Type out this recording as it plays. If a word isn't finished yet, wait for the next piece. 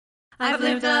I've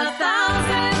lived 1,000 lives.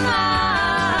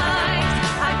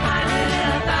 I've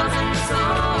piloted 1,000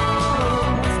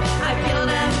 souls. I've killed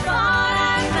and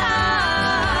fought and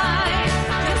died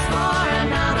just for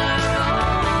another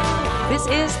role. This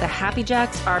is the Happy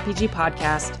Jacks RPG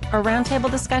Podcast, a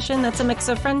roundtable discussion that's a mix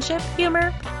of friendship,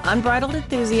 humor, unbridled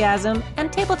enthusiasm,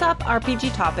 and tabletop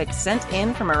RPG topics sent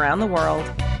in from around the world.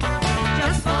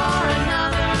 Just for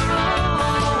another role.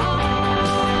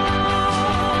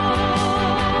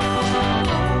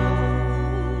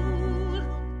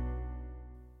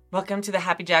 Welcome to the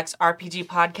Happy Jacks RPG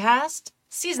Podcast,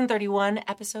 Season 31,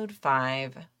 Episode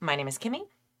 5. My name is Kimmy.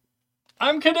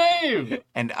 I'm Kadave!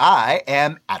 And I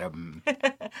am Adam.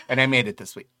 And I made it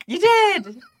this week. You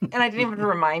did! And I didn't even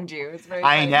remind you. It's very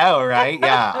I funny. know, right?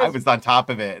 Yeah, I was on top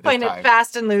of it. Playing this it time.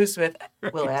 fast and loose with,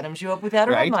 will Adam show up without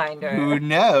a Right? reminder? Who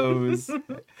knows?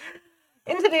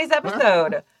 In today's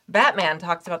episode, Batman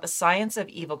talks about the science of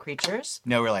evil creatures.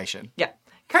 No relation. Yeah.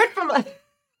 Kurt from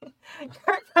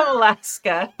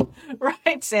Alaska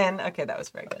writes in. Okay, that was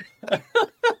very good.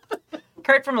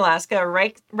 Kurt from Alaska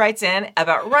writes in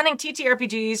about running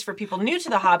TTRPGs for people new to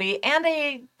the hobby and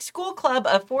a school club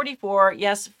of 44,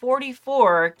 yes,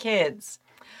 44 kids.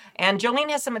 And Jolene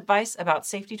has some advice about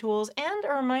safety tools and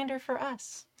a reminder for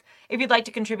us. If you'd like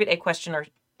to contribute a question or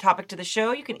topic to the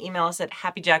show, you can email us at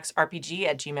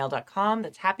happyjacksrpg@gmail.com.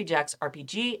 That's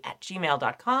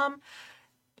happyjacksrpg@gmail.com.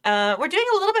 We're doing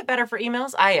a little bit better for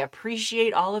emails. I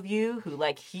appreciate all of you who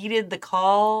heeded the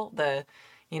call.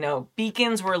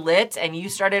 Beacons were lit and you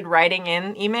started writing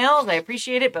in emails. I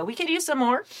appreciate it, but we could use some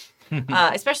more,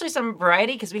 especially some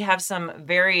variety because we have some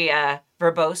very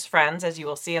verbose friends, as you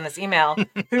will see in this email,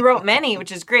 who wrote many,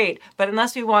 which is great. But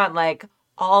unless we want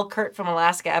all Kurt from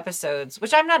Alaska episodes,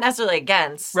 which I'm not necessarily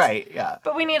against, Right, yeah.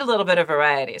 but we need a little bit of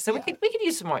variety. So we could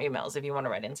use some more emails if you want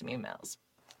to write in some emails.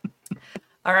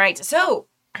 All right, so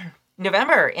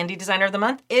November Indie Designer of the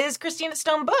Month is Christina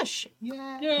Stone Bush,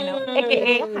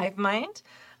 aka Hive Mind,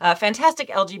 a fantastic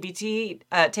LGBT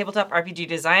tabletop RPG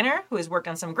designer who has worked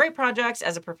on some great projects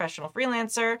as a professional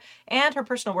freelancer, and her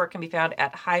personal work can be found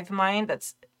at Hive Mind.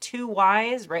 That's 2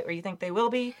 Y's, right where you think they will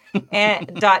be,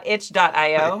 and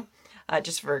 .itch.io.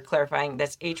 Just for clarifying,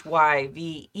 that's HYVEMYND,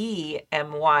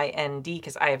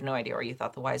 because I have no idea where you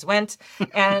thought the Y's went.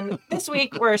 And this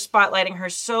week, we're spotlighting her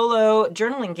solo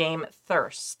journaling game,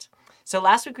 Thirst. So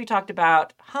last week, we talked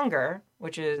about Hunger,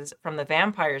 which is from the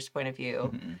vampire's point of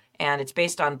view, and it's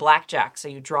based on blackjack. So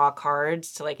you draw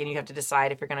cards to and you have to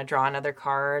decide if you're going to draw another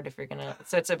card, if you're going to...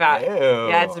 So it's about... Ew.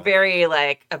 Yeah, it's very,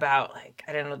 about,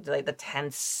 I don't know, the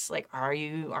tense, are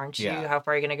you, aren't you, Yeah. how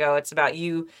far are you going to go? It's about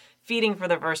you feeding for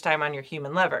the first time on your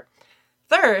human liver.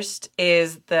 Thirst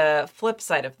is the flip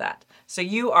side of that. So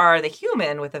you are the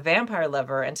human with a vampire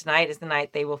liver, and tonight is the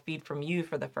night they will feed from you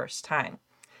for the first time.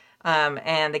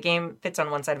 And the game fits on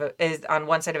one side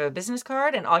of a business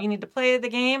card, and all you need to play the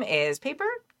game is paper,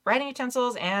 writing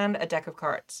utensils, and a deck of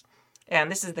cards.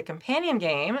 And this is the companion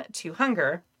game to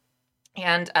Hunger.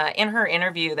 And in her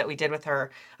interview that we did with her,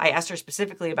 I asked her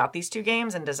specifically about these 2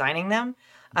 games and designing them.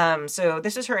 So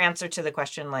this is her answer to the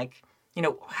question,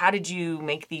 how did you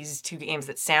make these 2 games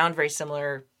that sound very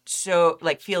similar, so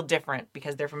feel different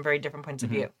because they're from very different points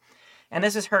of view? And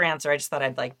this is her answer. I just thought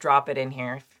I'd drop it in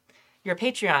here. If you're a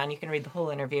Patreon, you can read the whole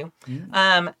interview.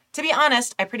 To be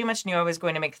honest, I pretty much knew I was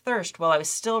going to make Thirst while I was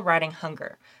still writing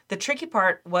Hunger. The tricky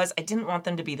part was I didn't want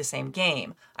them to be the same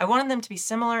game. I wanted them to be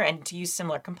similar and to use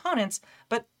similar components,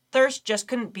 but Thirst just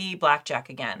couldn't be blackjack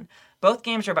again. Both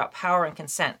games are about power and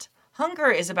consent. Hunger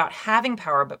is about having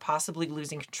power but possibly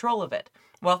losing control of it,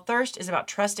 while Thirst is about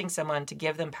trusting someone to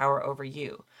give them power over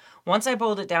you. Once I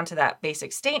boiled it down to that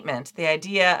basic statement, the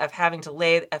idea of having to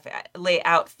lay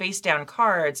out face-down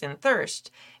cards in Thirst,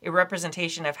 a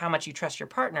representation of how much you trust your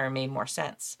partner, made more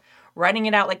sense. Writing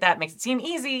it out like that makes it seem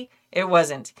easy. It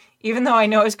wasn't. Even though I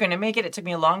know I was going to make it, it took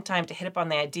me a long time to hit upon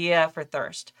the idea for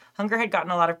Thirst. Hunger had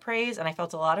gotten a lot of praise, and I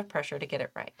felt a lot of pressure to get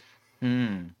it right.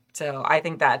 So I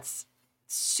think that's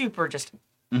super just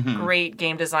great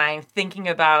game design, thinking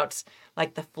about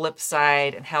the flip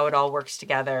side and how it all works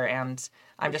together, and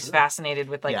I'm just fascinated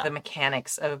with the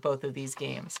mechanics of both of these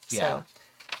games. Yeah. So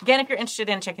again, if you're interested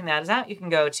in checking that out, you can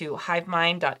go to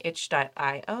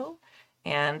hivemind.itch.io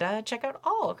and check out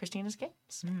all Christina's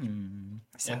games.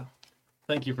 So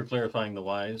Thank you for clarifying the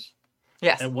Y's.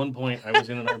 yes. At one point, I was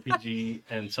in an RPG,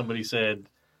 and somebody said,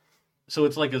 so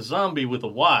it's like a zombie with a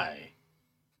Y.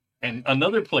 And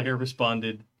another player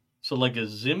responded, so like a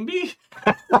Zimby?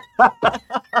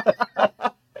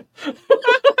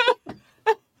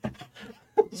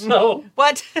 So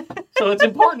What? so it's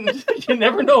important. You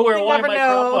never know where a You Y never might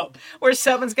know crop up. where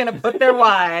someone's going to put their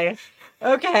Y.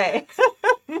 Okay.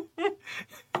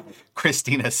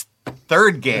 Christina's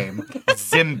third game,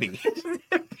 Zimby.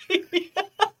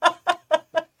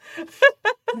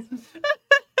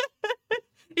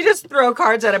 You just throw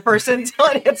cards at a person until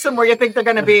it hits them where you think they're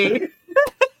going to be.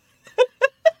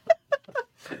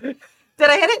 Did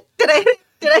I hit it? Did I hit it?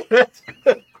 Did I hit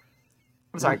it?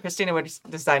 I'm sorry, Christina would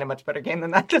design a much better game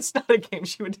than that. That's not a game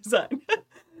she would design.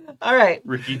 All right.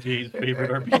 Ricky J's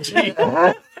favorite RPG.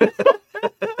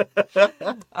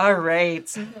 All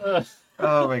right.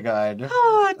 Oh my god.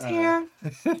 Oh, dear.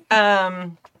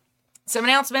 Some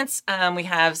announcements. We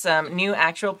have some new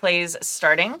actual plays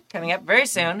starting, coming up very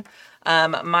soon.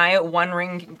 My One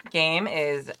Ring game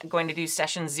is going to do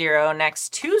session 0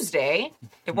 next Tuesday.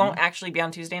 It won't actually be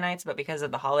on Tuesday nights, but because of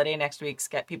the holiday next week,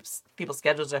 people's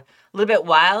schedules are a little bit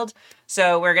wild.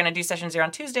 So we're going to do session 0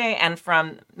 on Tuesday, and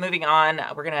from moving on,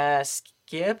 we're going to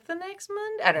skip the next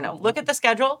Monday. I don't know. Look at the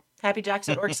schedule,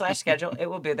 happyjacks.org/schedule. It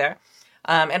will be there.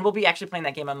 And we'll be actually playing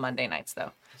that game on Monday nights,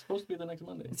 though. It's supposed to be the next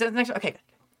Monday. So the next, okay,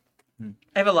 good.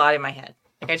 I have a lot in my head.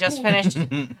 Like I just finished.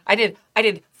 I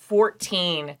did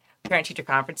 14 parent-teacher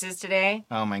conferences today.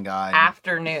 Oh my god.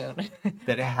 Afternoon.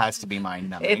 That it has to be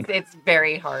mind-numbing. It's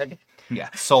very hard. Yeah,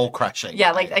 soul-crushing.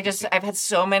 Yeah, like I've had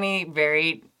so many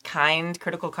very kind,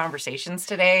 critical conversations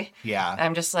today. Yeah.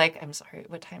 I'm just like, I'm sorry,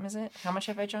 what time is it? How much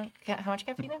have I drunk? How much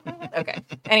caffeine have I had? Okay.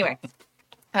 Anyway,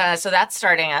 so that's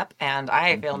starting up, and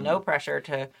I feel no pressure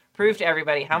to prove to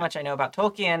everybody how much I know about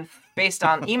Tolkien based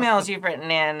on emails you've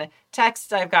written in,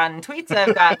 texts I've gotten, tweets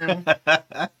I've gotten.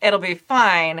 It'll be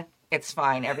fine. It's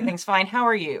fine. Everything's fine. How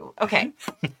are you? Okay.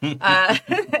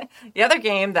 The other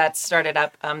game that started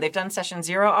up, they've done session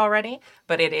 0 already,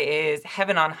 but it is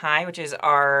Heaven on High, which is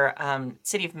our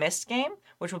City of Mist game,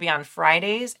 which will be on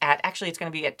Fridays it's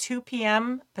going to be at 2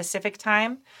 p.m. Pacific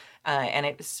time. And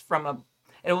it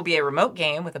will be a remote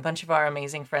game with a bunch of our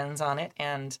amazing friends on it.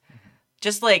 And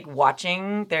just like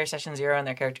watching their session 0 and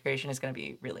their character creation is going to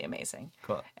be really amazing.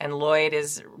 Cool. And Lloyd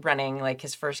is running like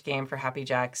his first game for Happy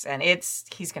Jacks, and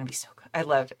he's going to be so good.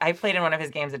 I played in one of his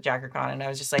games at JackerCon, and I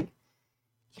was just like,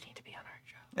 you need to be on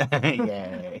our show.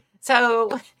 Yay.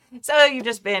 So you've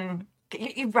just been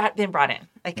brought in.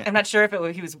 Like I'm not sure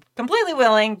if he was completely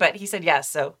willing, but he said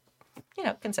yes. So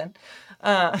consent.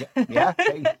 Yeah.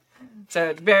 Hey. So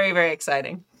it's very, very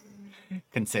exciting.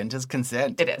 Consent is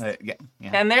consent. It is. Yeah.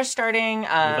 And they're starting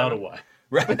Without a Y.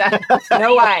 Right.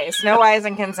 no Y's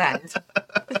and consent.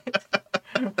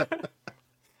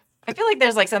 I feel like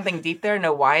there's like something deep there,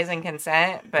 no Y's and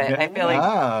consent, but I feel like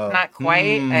not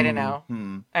quite. I don't know.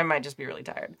 I might just be really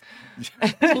tired. Just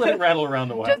let it rattle around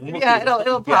the Y.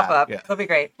 It'll pop up. Yeah. It'll be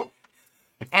great.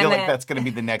 I feel like that's going to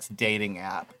be the next dating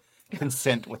app.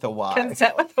 Consent with a Y.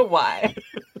 Consent with a Y.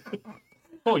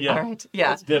 Oh, yeah. All right. Yeah.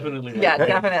 That's definitely Yeah,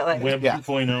 definitely. Web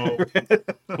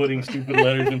 2.0, putting stupid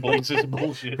letters in places is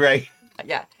bullshit. Right.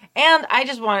 Yeah. And I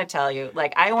just want to tell you,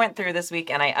 like, I went through this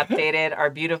week and I updated our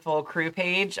beautiful crew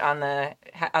page on the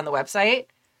website.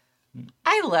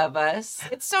 I love us.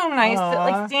 It's so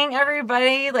nice seeing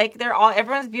everybody, like,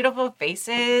 everyone's beautiful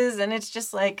faces, and it's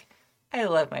just like, I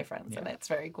love my friends, and it's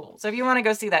very cool. So if you want to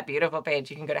go see that beautiful page,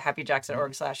 you can go to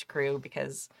happyjacks.org/crew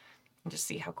because and just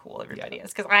see how cool everybody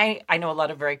is. Because I know a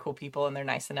lot of very cool people, and they're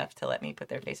nice enough to let me put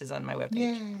their faces on my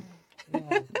webpage.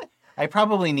 Yeah. I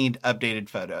probably need updated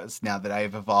photos now that I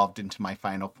have evolved into my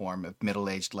final form of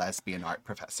middle-aged lesbian art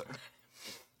professor.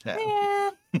 So,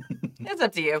 Yeah. It's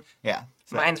up to you. yeah.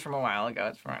 So, Mine's from a while ago.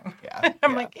 It's wrong. yeah.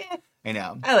 I'm yeah. like, I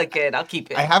know. I look good. I'll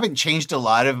keep it. I haven't changed a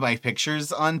lot of my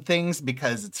pictures on things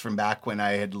because it's from back when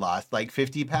I had lost like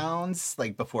 50 pounds,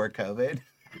 like before COVID.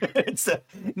 So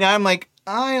now I'm like,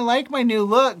 I like my new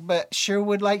look, but sure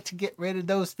would like to get rid of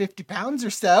those 50 pounds or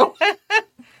so.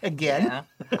 Again. Yeah.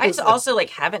 I just also like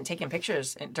haven't taken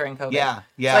pictures during COVID. Yeah.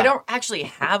 So I don't actually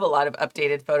have a lot of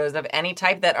updated photos of any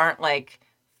type that aren't like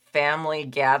family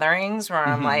gatherings where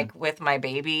I'm like with my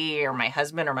baby or my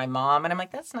husband or my mom, and I'm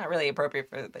like, that's not really appropriate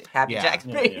for the Happy Jacks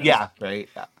baby. Yeah, right.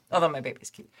 Yeah. Although my baby's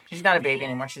cute. She's not a baby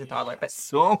anymore. She's a toddler, but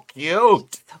So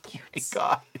cute. so cute. My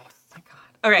God. Oh my God.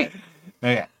 All right.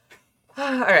 Okay.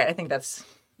 All right. I think that's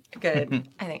good.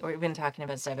 I think we've been talking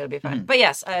about stuff. It'll be fun. But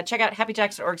yes, check out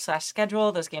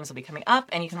happyjacks.org/schedule. Those games will be coming up,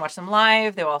 and you can watch them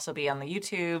live. They'll also be on the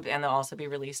YouTube, and they'll also be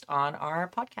released on our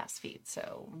podcast feed.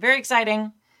 So very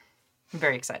exciting. I'm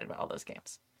very excited about all those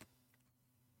games.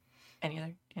 Any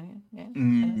other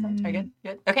thoughts? Are you good?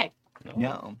 Good? Okay.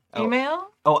 No. Email?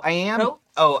 Oh, I am.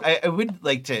 Oh. I would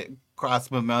like to cross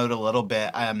promote a little bit.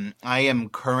 I am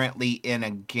currently in a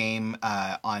game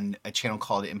on a channel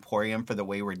called Emporium for the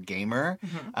Wayward Gamer.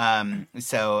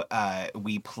 So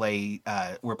we're playing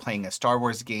a Star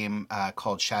Wars game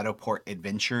called Shadowport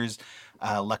Adventures.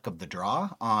 Luck of the Draw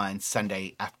on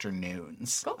Sunday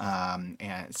afternoons. Cool.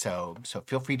 And so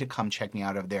feel free to come check me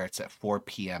out over there. It's at 4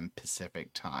 p.m. Pacific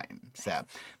time. So, but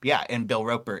yeah, and Bill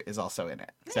Roper is also in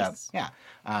it. Nice. So, yeah.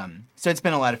 So it's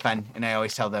been a lot of fun. And I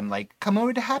always tell them, like, come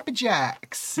over to Happy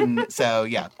Jacks. And so,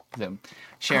 yeah. So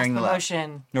sharing the love.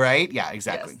 Promotion. Right? Yeah,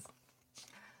 exactly. Yes.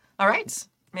 All right.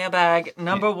 Mailbag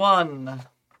number 1.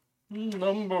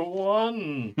 Number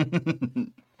 1.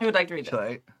 Who would like to read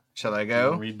it? Shall I You go?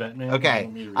 wanna read Batman? Okay. You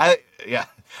want me to read?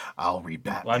 I'll read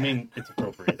Batman. Well, I mean, it's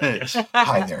appropriate, I guess.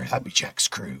 Hi there, Happy Jacks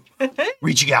crew.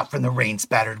 Reaching out from the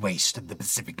rain-spattered waste of the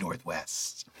Pacific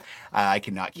Northwest. I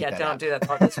cannot keep Yeah, that don't up. do that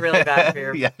part. That's really bad for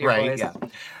your, Yeah, your right, voice.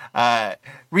 yeah.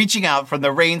 Reaching out from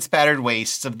the rain-spattered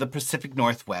wastes of the Pacific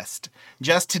Northwest.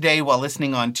 Just today, while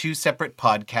listening on 2 separate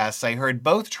podcasts, I heard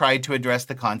both try to address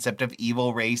the concept of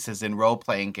evil races in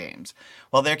role-playing games.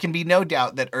 While there can be no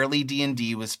doubt that early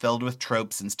D&D was filled with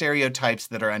tropes and stereotypes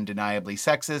that are undeniably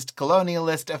sexist,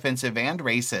 colonialist, offensive, and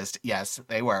racist, yes,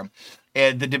 they were,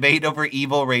 and the debate over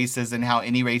evil races and how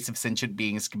any race of sentient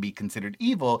beings can be considered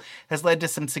evil has led to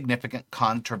some significant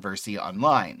controversy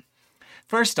online.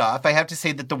 First off, I have to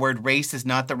say that the word race is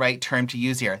not the right term to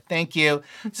use here. Thank you.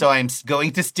 So I'm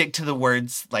going to stick to the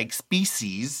words like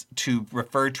species to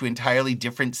refer to entirely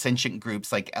different sentient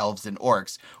groups like elves and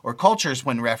orcs, or cultures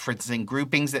when referencing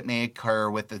groupings that may occur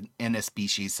within a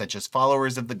species, such as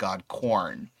followers of the god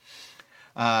Khorne.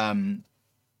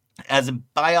 As a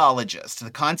biologist,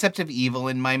 the concept of evil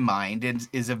in my mind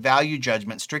is a value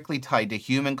judgment strictly tied to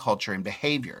human culture and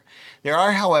behavior. There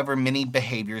are, however, many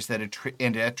behaviors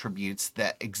and attributes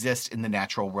that exist in the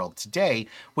natural world today,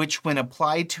 which, when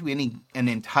applied to an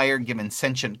entire given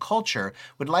sentient culture,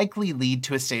 would likely lead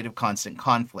to a state of constant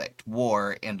conflict,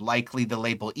 war, and likely the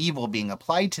label evil being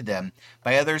applied to them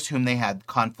by others whom they had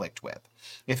conflict with.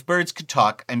 If birds could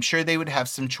talk, I'm sure they would have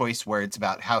some choice words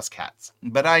about house cats.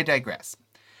 But I digress.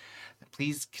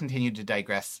 Please continue to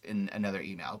digress in another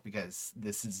email because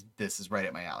this is right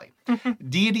up my alley.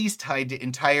 Deities tied to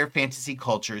entire fantasy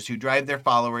cultures who drive their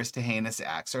followers to heinous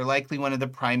acts are likely one of the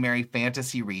primary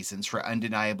fantasy reasons for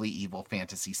undeniably evil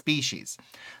fantasy species.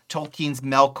 Tolkien's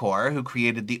Melkor, who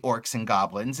created the orcs and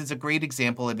goblins, is a great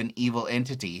example of an evil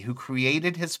entity who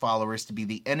created his followers to be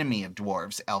the enemy of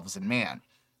dwarves, elves, and man.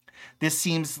 This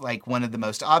seems like one of the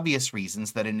most obvious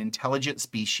reasons that an intelligent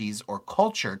species or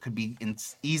culture could be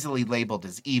easily labeled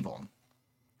as evil.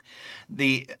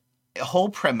 The whole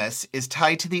premise is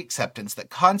tied to the acceptance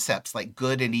that concepts like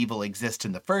good and evil exist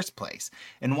in the first place,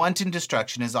 and wanton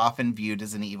destruction is often viewed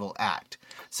as an evil act.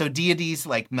 So deities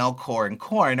like Melkor and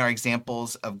Khorne are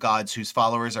examples of gods whose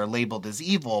followers are labeled as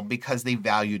evil because they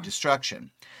value destruction.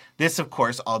 This, of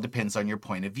course, all depends on your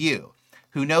point of view.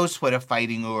 Who knows what a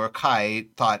fighting Uruk-hai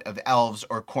thought of elves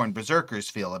or Khorne berserkers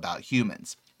feel about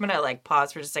humans? I'm going to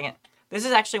pause for just a second. This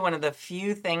is actually one of the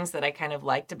few things that I kind of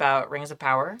liked about Rings of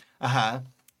Power. Uh-huh.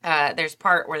 There's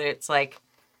part where it's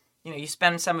you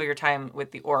spend some of your time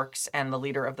with the orcs and the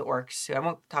leader of the orcs, who I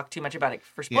won't talk too much about it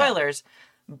for spoilers,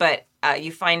 but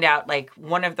you find out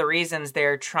one of the reasons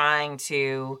they're trying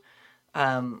to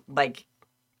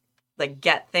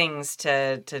get things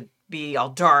to be all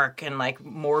dark and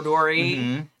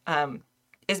Mordor-y,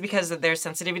 is because of their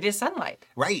sensitivity to sunlight.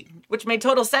 Right. Which made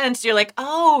total sense. You're like,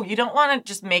 oh, you don't want to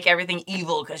just make everything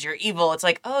evil because you're evil. It's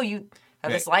like, oh, you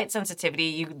have this light sensitivity.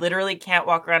 You literally can't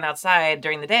walk around outside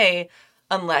during the day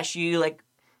unless you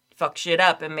fuck shit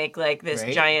up and make this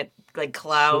giant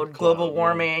cloud, global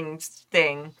warming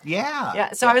thing. Yeah.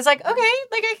 Yeah. So I was like, okay,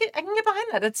 I can get behind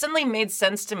that. It suddenly made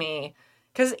sense to me.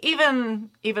 Because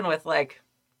even with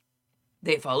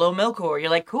they follow Melkor,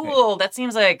 you're like, cool, that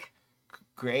seems like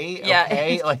great. Yeah.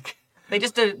 Okay. they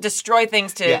just destroy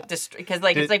things to destroy, because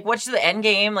it's what's the end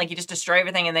game? You just destroy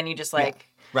everything and then you just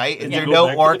right? Is You there go no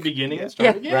back to orc? the beginning and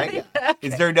start again. Right? Yeah.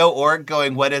 Is there no orc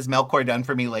going, what has Melkor done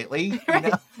for me lately? You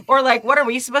know? or what are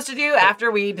we supposed to do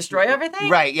after we destroy everything?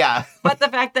 Right, yeah. But the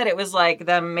fact that it was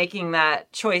them making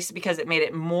that choice because it made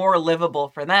it more livable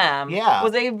for them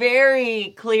was a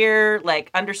very clear,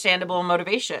 understandable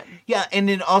motivation. Yeah, and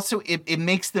it also it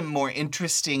makes them more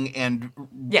interesting and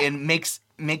makes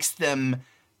them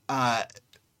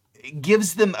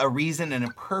gives them a reason and a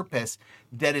purpose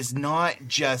that is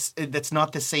that's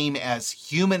not the same as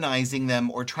humanizing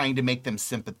them or trying to make them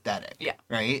sympathetic. Yeah.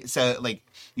 Right? So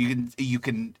you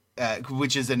can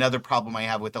which is another problem I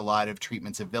have with a lot of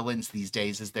treatments of villains these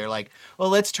days is they're like, well,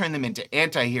 let's turn them into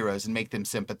anti-heroes and make them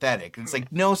sympathetic. And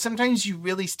it's no, sometimes you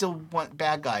really still want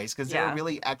bad guys because there are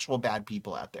really actual bad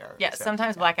people out there. Yeah,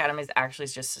 sometimes Black Adam is actually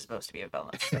just supposed to be a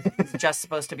villain. He's just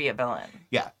supposed to be a villain.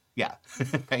 Yeah. Yeah,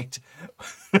 right.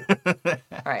 All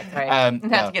right, sorry. Not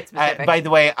No. to get specific. By the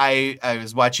way, I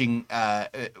was watching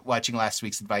last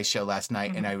week's advice show last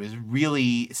night, and I was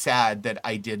really sad that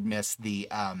I did miss the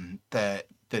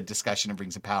discussion of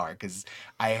Rings of Power because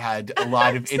I had a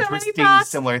lot of So many interesting thoughts.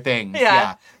 similar things.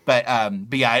 Yeah. But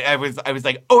yeah, I was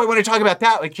like, oh, I want to talk about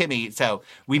that with Kimmy. So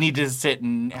we need to sit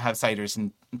and have ciders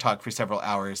and talk for several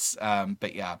hours.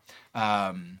 But yeah,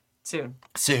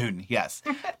 soon, yes.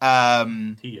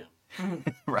 TM.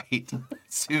 Right.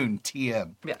 Soon,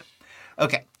 TM. Yeah.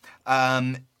 Okay.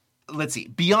 Let's see.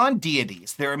 Beyond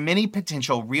deities, there are many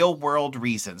potential real-world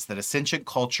reasons that a sentient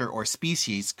culture or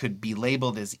species could be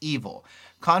labeled as evil.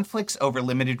 Conflicts over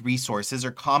limited resources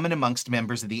are common amongst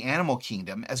members of the animal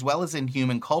kingdom, as well as in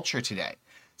human culture today.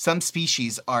 Some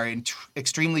species are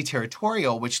extremely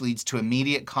territorial, which leads to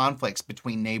immediate conflicts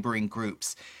between neighboring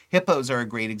groups. Hippos are a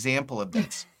great example of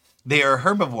this. They are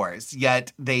herbivores,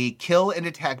 yet they kill and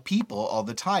attack people all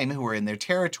the time who are in their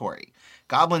territory.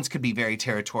 Goblins could be very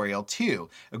territorial too.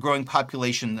 A growing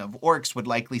population of orcs would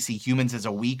likely see humans as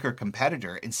a weaker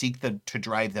competitor and seek to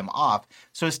drive them off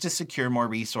so as to secure more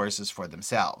resources for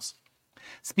themselves.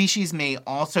 Species may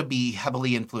also be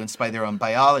heavily influenced by their own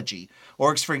biology.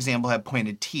 Orcs, for example, have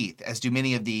pointed teeth, as do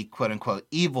many of the quote-unquote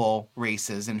evil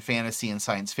races in fantasy and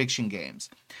science fiction games.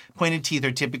 Pointed teeth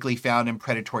are typically found in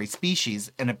predatory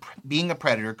species, and being a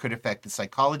predator could affect the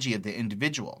psychology of the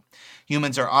individual.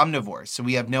 Humans are omnivores, so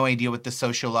we have no idea what the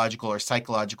sociological or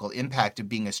psychological impact of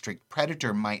being a strict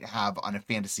predator might have on a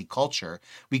fantasy culture.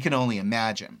 We can only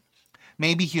imagine.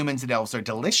 Maybe humans and elves are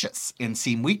delicious and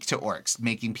seem weak to orcs,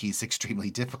 making peace extremely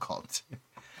difficult.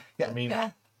 I mean,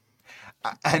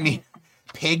 I mean,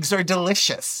 pigs are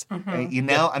delicious. You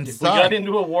know, I'm if sorry. we got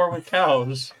into a war with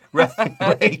cows, Right,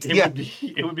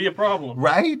 it would be a problem.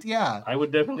 Right? Yeah. I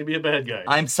would definitely be a bad guy.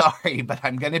 I'm sorry, but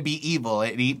I'm going to be evil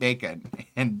and eat bacon,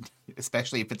 and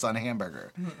especially if it's on a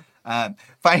hamburger.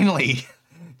 Finally,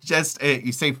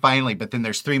 you say finally, but then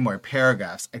there's 3 more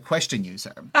paragraphs. I question you,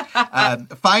 sir.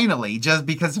 Finally, just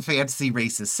because a fantasy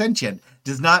race is sentient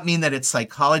does not mean that its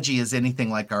psychology is anything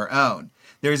like our own.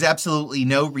 There is absolutely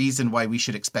no reason why we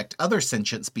should expect other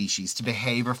sentient species to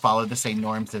behave or follow the same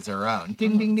norms as our own.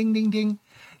 Ding, ding, ding, ding, ding.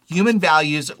 Human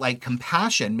values like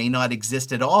compassion may not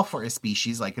exist at all for a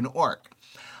species like an orc.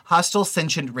 Hostile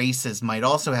sentient races might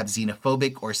also have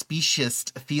xenophobic or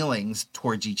speciesist feelings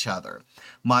towards each other.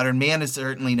 Modern man is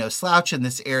certainly no slouch in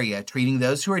this area, treating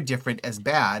those who are different as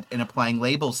bad and applying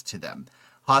labels to them.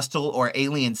 Hostile or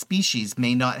alien species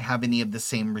may not have any of the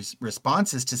same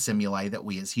responses to stimuli that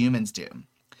we as humans do.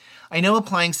 I know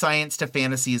applying science to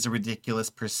fantasy is a ridiculous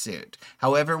pursuit.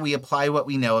 However, we apply what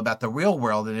we know about the real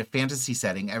world in a fantasy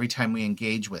setting every time we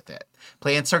engage with it.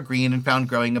 Plants are green and found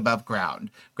growing above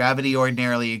ground. Gravity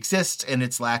ordinarily exists, and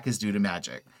its lack is due to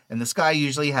magic. And the sky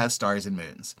usually has stars and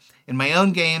moons. In my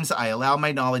own games, I allow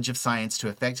my knowledge of science to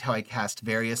affect how I cast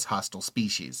various hostile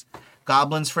species.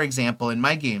 Goblins, for example, in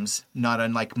my games, not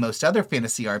unlike most other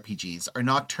fantasy RPGs, are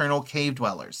nocturnal cave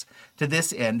dwellers. To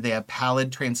this end, they have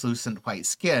pallid, translucent white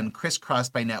skin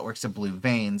crisscrossed by networks of blue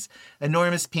veins,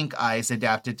 enormous pink eyes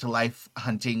adapted to life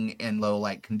hunting in low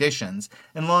light conditions,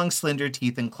 and long, slender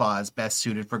teeth and claws best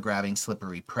suited for grabbing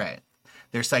slippery prey.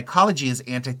 Their psychology is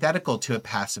antithetical to a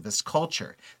pacifist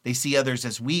culture. They see others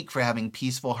as weak for having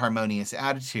peaceful, harmonious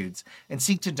attitudes, and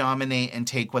seek to dominate and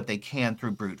take what they can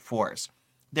through brute force.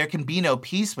 There can be no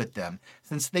peace with them,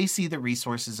 since they see the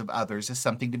resources of others as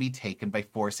something to be taken by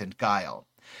force and guile.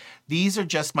 These are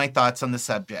just my thoughts on the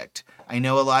subject. I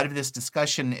know a lot of this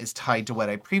discussion is tied to what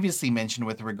I previously mentioned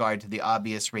with regard to the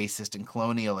obvious racist and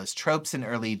colonialist tropes in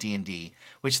early D&D,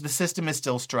 which the system is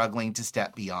still struggling to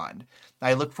step beyond.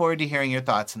 I look forward to hearing your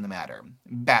thoughts on the matter.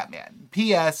 Batman.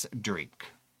 P.S. Drink.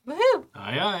 Woohoo!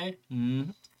 Aye, aye.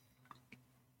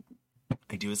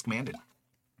 I do as commanded.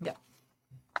 Yeah.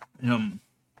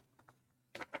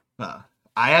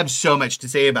 I have so much to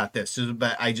say about this,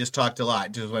 but I just talked a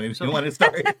lot. Just want to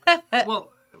start.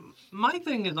 Well, my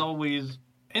thing is always,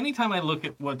 anytime I look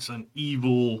at what's an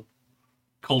evil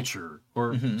culture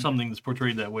or something that's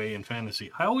portrayed that way in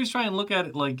fantasy, I always try and look at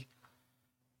it like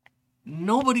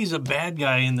nobody's a bad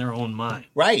guy in their own mind.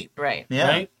 Right. Right. Yeah.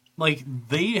 Right? Like,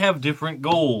 they have different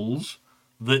goals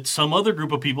that some other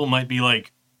group of people might be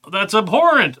like, that's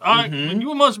abhorrent.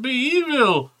 You must be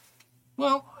evil.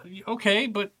 Well, okay,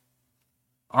 but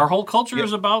our whole culture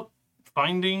is about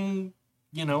finding,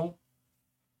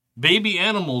 baby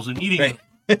animals and eating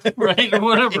them, right? Or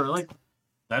whatever. Like,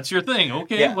 that's your thing.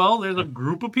 Okay, Yeah. well, there's a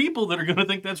group of people that are going to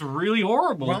think that's really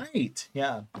horrible. Right.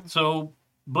 Yeah. So,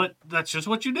 But that's just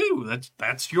what you do.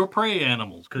 That's your prey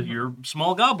animals because you're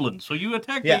small goblins, so you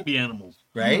attack Yeah. baby animals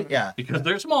Right? Yeah. because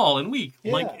they're small and weak,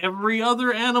 Yeah. like every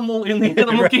other animal in the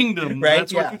animal kingdom. Right,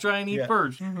 That's what yeah. you try and eat Yeah.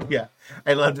 first. Yeah.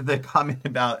 I loved the comment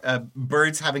about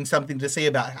birds having something to say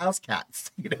about house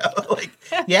cats. Like,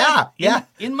 yeah.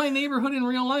 In my neighborhood in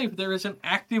real life, there is an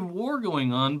active war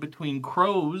going on between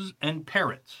crows and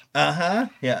parrots, Uh-huh.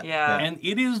 Yeah. Yeah. and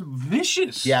it is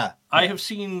vicious. Yeah. I have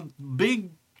seen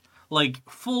big, like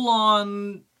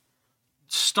full-on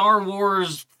Star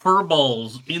Wars fur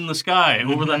balls in the sky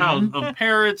over the house of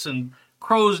parrots and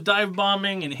crows dive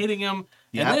bombing and hitting them.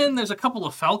 Yeah. And then there's a couple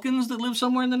of falcons that live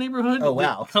somewhere in the neighborhood. Oh,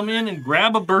 that wow. come in and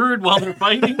grab a bird while they're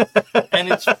fighting, and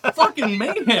it's fucking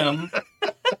mayhem.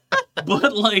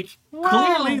 But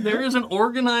clearly there is an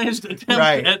organized attempt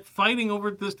Right. at fighting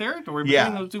over this territory between Yeah,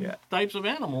 those two yeah. types of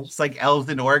animals. It's like elves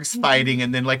and orcs fighting,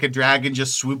 and then like a dragon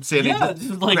just swoops in Yeah, and it's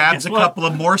just like, grabs guess a what? couple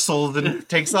of morsels and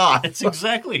takes off. It's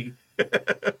exactly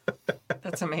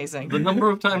That's amazing. the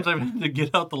number of times I've had to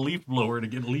get out the leaf blower to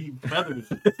get leaf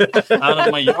feathers out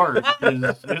of my yard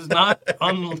is not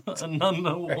an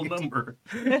unknowable number.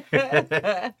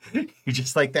 You're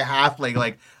just like the halfling,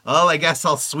 like, oh, I guess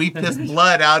I'll sweep this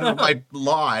blood out of my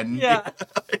lawn. Yeah.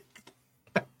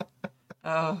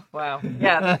 Oh, wow.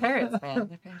 Yeah, the parrots, man.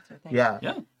 The parrots are things. Yeah.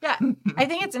 Yeah. Yeah, I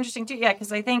think it's interesting too. Yeah,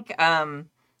 because I think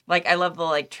I love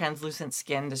the translucent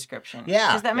skin description. Yeah,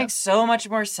 because that yeah. makes so much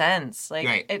more sense. Like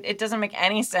Right. it doesn't make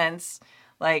any sense.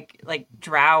 Like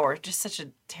Drow are just such a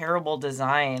terrible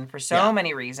design for so Yeah.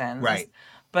 many reasons. Right.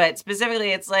 But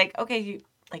specifically, it's like okay, you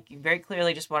very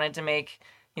clearly just wanted to make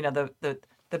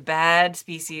the bad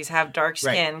species have dark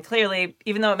Right. skin. Clearly,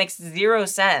 even though it makes zero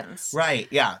sense. Right.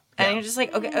 Yeah. And you're just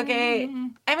like okay.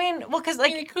 I mean, well, because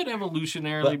It could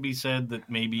evolutionarily be said that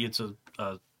maybe it's a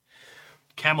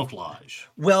camouflage.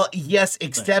 Well, yes,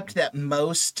 except that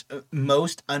most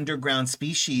underground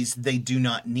species they do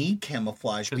not need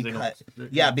camouflage 'Cause they because don't-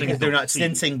 because things they're don't not see.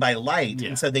 sensing by light, Yeah.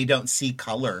 and so they don't see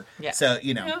color. Yeah. So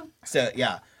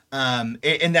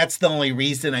and that's the only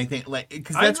reason I think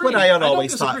because I that's what agree. I had don't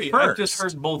always thought disagree. first. I've just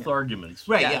heard both arguments.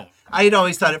 Right, Yeah. yeah. I had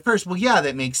always thought at first, well, yeah,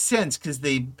 that makes sense because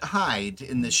they hide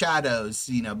in the shadows,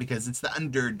 because it's the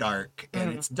underdark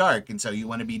and it's dark. And so you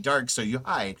want to be dark, so you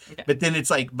hide. Yeah. But then it's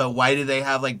like, but why do they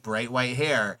have like bright white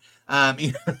hair?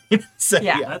 So,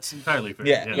 Yeah. That's entirely fair.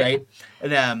 yeah, right.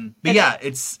 And, but yeah,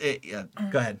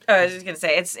 go ahead. I was just gonna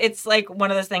say it's like one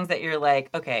of those things that you're like,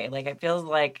 okay, like it feels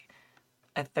like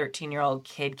a 13-year-old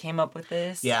kid came up with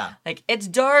this. Yeah. Like it's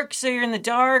dark, so you're in the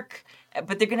dark,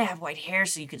 but they're gonna have white hair,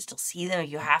 so you can still see them.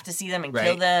 You have to see them and kill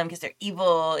Right. them because they're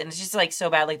evil, and it's just like so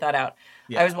badly thought out.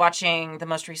 Yeah. I was watching the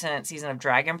most recent season of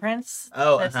Dragon Prince.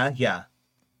 Oh, this yeah.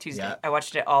 Tuesday. Yeah. I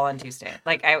watched it all on Tuesday.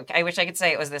 Like I wish I could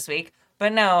say it was this week.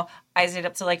 But no, I stayed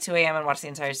up till like 2 a.m. and watched the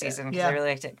entire season because Yeah. I really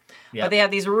liked it. Yeah. But they have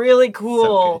these really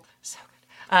cool, so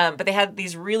good. But they had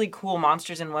these really cool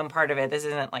monsters in one part of it. This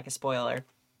isn't like a spoiler.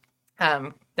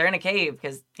 They're in a cave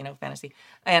because fantasy,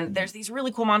 and there's these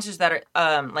really cool monsters that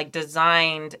are like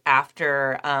designed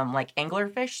after like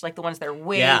anglerfish, like the ones that are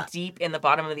way Yeah. deep in the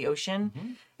bottom of the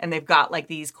ocean, and they've got like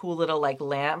these cool little like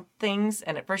lamp things.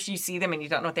 And at first you see them and you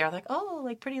don't know what they are, like oh,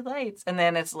 like pretty lights, and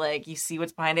then it's like you see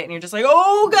what's behind it, and you're just like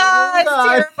oh god,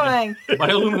 God. it's terrifying.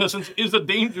 Bioluminescence is a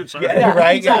danger sign. Yeah,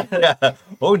 right? Yeah.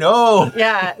 Oh, no.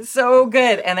 Yeah, so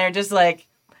good, and they're just like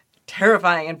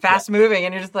terrifying and fast moving,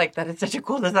 and you're just like that is such a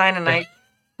cool design, and I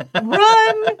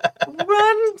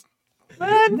run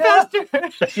faster.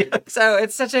 So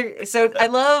it's I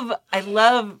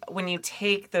love when you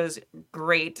take those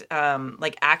great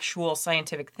like actual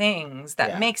scientific things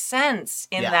that Yeah. make sense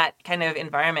in Yeah. that kind of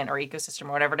environment or ecosystem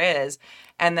or whatever it is,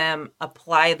 and then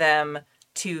apply them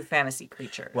to fantasy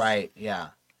creatures. Right. Yeah.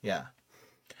 Yeah.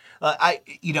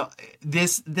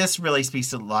 This really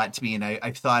speaks a lot to me, and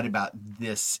I've thought about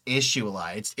this issue a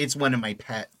lot. It's one of my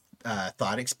pet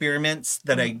thought experiments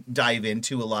that I dive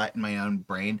into a lot in my own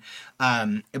brain.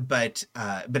 But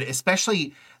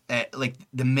especially like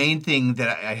the main thing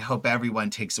that I hope everyone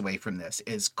takes away from this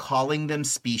is calling them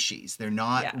species. They're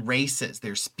not Yeah. races.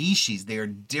 They're species. They are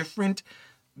different.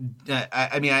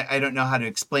 I mean, I don't know how to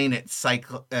explain it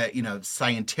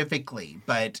scientifically,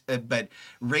 but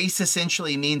race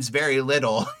essentially means very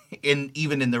little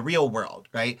even in the real world,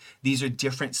 right? These are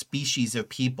different species of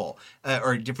people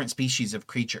or different species of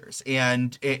creatures,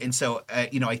 and so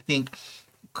I think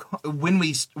when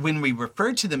we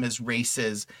refer to them as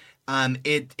races,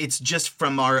 It's just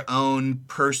from our own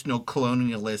personal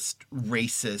colonialist,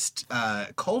 racist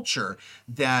culture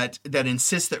that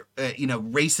insists that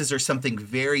races are something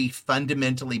very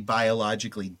fundamentally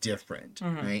biologically different,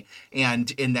 right? And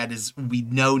that is, we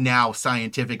know now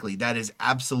scientifically that is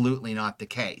absolutely not the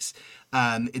case.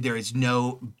 There is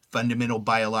no fundamental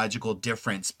biological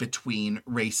difference between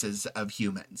races of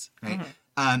humans, right?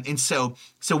 And so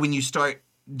when you start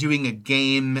doing a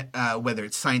game, whether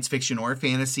it's science fiction or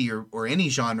fantasy or any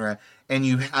genre, and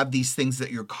you have these things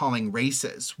that you're calling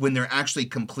races when they're actually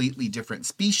completely different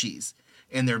species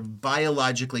and they're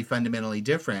biologically fundamentally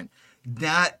different,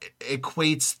 that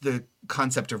equates the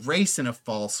concept of race in a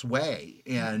false way.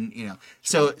 And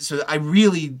so I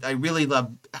really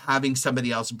love having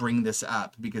somebody else bring this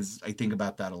up, because I think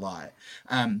about that a lot.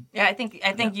 I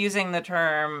think using the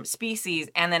term species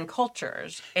and then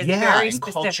cultures is Yeah, very and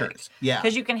specific. cultures. Yeah.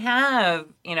 Because you can have,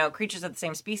 creatures of the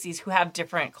same species who have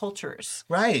different cultures.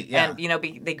 Right. Yeah.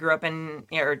 And, they grew up in,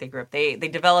 they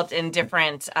developed in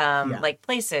different, like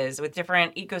places with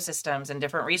different ecosystems and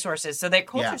different resources. So their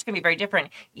cultures can be very different,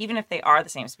 even if they are the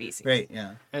same species. Right.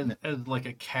 Yeah. As like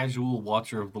a casual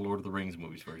watcher of the Lord of the Rings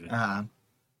movies, for example,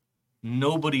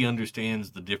 nobody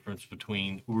understands the difference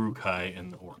between Uruk-hai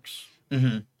and the orcs,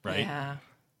 right? Yeah.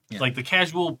 Like the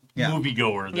casual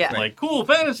moviegoer that's Yeah. like, cool,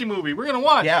 fantasy movie, we're going to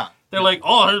watch. Yeah. They're like,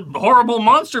 oh, horrible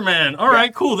monster man. All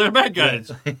right, cool, they're bad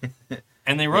guys.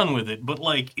 And they run with it. But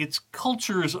like, it's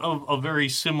cultures of a very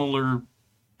similar,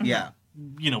 Yeah.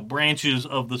 branches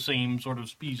of the same sort of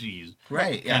species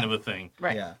Right. Yeah. kind of a thing.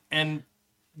 Right. Yeah. And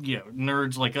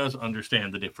nerds like us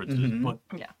understand the differences, but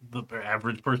Yeah. the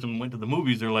average person went to the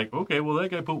movies, they're like, okay, well, that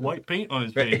guy put white paint on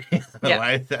his face. Yeah.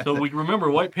 Right. So we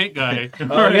remember white paint guy.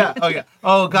 Oh yeah. Oh yeah.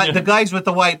 Oh god, the guys with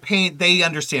the white paint, they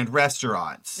understand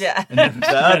restaurants. Yeah. And the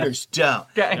others don't.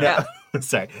 Yeah.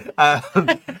 Sorry.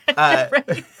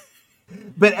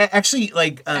 But actually,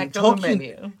 like Echo Tolkien.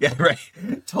 menu. Yeah, right.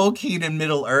 Tolkien and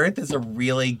Middle Earth is a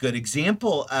really good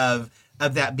example of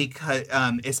that, because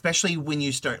especially when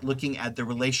you start looking at the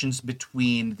relations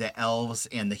between the elves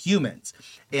and the humans,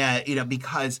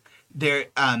 because they're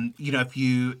if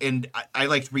you, and I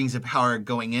liked Rings of Power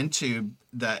going into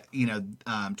the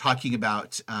talking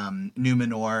about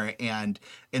Numenor and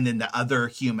then the other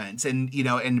humans, and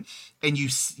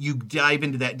you dive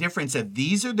into that difference of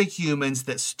these are the humans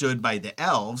that stood by the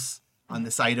elves on the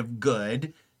side of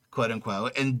good, quote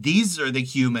unquote, and these are the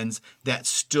humans that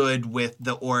stood with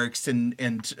the orcs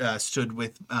and stood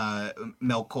with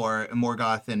Melkor,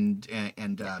 Morgoth, and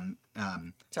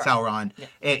Sauron.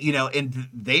 And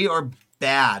they are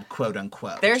bad, quote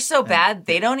unquote. They're so bad,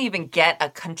 they don't even get a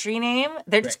country name.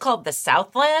 They're just called the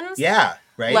Southlands. Yeah,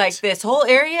 right. Like this whole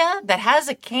area that has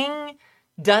a king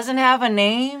doesn't have a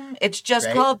name. It's just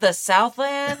Right. called the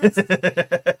Southlands.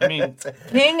 I mean,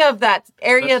 King of that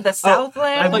area, the that's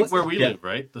Southlands. like where we Yeah. live,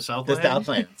 right? The the Southland.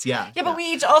 Southlands. Yeah. Yeah, but we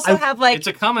each also have like It's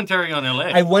a commentary on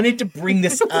LA. I wanted to bring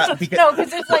this up because no,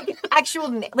 because there's like actual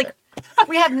like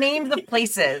we have names of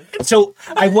places. So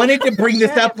I wanted to bring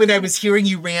this up when I was hearing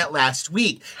you rant last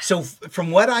week. So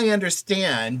from what I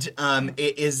understand,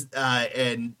 it is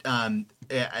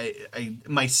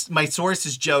my source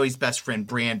is Joey's best friend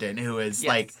Brandon, who is Yes.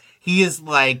 like he is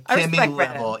like I Kimmy respect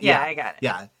level. Brandon. Yeah, I got it.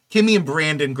 Yeah, Kimmy and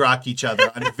Brandon grok each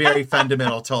other on a very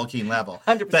fundamental Tolkien level.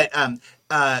 100%.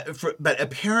 But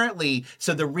apparently,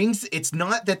 so the rings. It's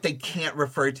not that they can't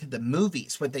refer to the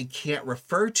movies. What they can't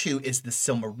refer to is the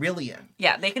Silmarillion.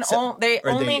 Yeah, they can So- they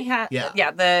or only they- have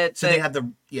yeah. the So they have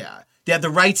the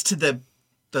rights to the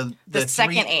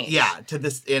second three, age. yeah, to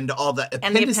this and all the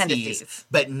And the appendices, appendices.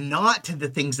 but not to the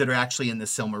things that are actually in the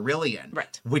Silmarillion,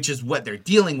 Right. Which is what they're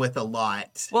dealing with a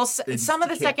lot. well, It's- some of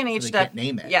the they can't- second age they stuff. can't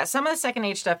name it. Yeah, some of the second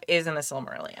age stuff is in the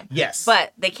Silmarillion. Yes,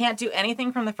 But they can't do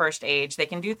anything from the first age. They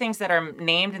can do things that are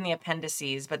named in the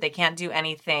appendices, but they can't do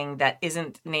anything that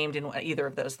isn't named in either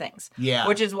of those things. Yeah.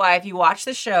 Which is why if you watch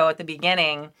the show at the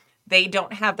beginning, they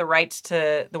don't have the rights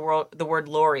to the word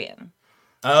Lorien.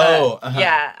 oh,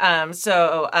 Yeah.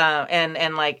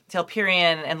 And like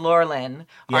Telperion and Lorlin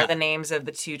are Yeah. the names of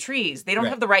the two trees. They don't Right.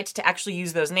 have the rights to actually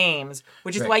use those names,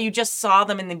 which is Right. why you just saw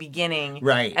them in the beginning.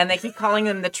 Right. And they keep calling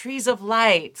them the trees of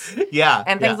light yeah,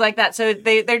 and things like that. So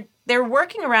they're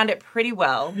working around it pretty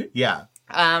well. yeah,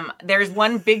 There's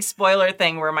one big spoiler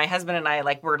thing where my husband and I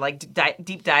were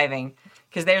deep diving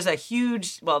because there's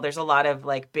there's a lot of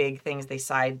like big things they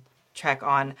sidetrack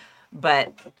on,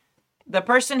 but the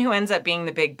person who ends up being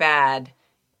the big bad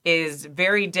is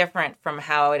very different from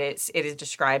how it is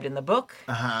described in the book.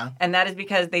 uh-huh. And that is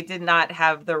because they did not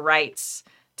have the rights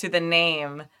to the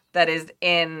name that is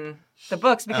in the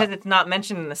books because it's not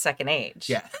mentioned in the Second Age.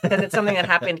 Yeah. Because it's something that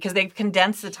happened because they've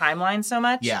condensed the timeline so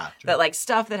much. Yeah. That like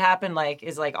stuff that happened like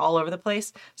is like all over the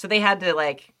place. So they had to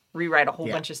like rewrite a whole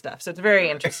Yeah. bunch of stuff. So it's very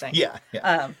interesting. Yeah.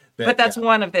 Yeah. But that's yeah.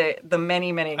 one of the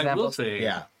many, many I will examples. say,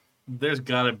 Yeah. there's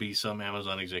got to be some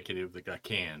Amazon executive that got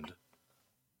canned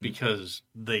because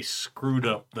they screwed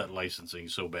up that licensing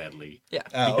so badly. Yeah.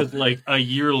 Oh. Because like a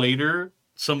year later,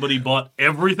 somebody bought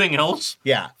everything else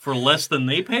Yeah. for less than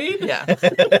they paid. Yeah.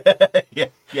 Yeah.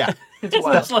 Yeah. It's It's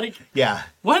wild. like, Yeah.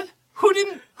 what? Who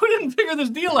didn't figure this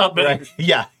deal out better? Right.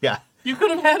 Yeah. Yeah. You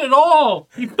could have had it all.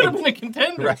 You could have been a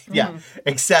contender. Right. Yeah.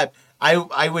 Except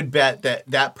I would bet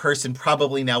that person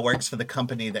probably now works for the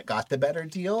company that got the better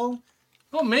deal.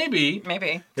 Well, maybe.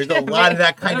 Maybe. There's a lot of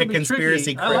that kind That'd of be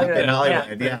conspiracy tricky. I like crap in that.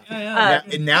 Hollywood. Yeah. Yeah. Yeah.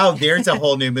 And now there's a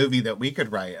whole new movie that we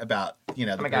could write about,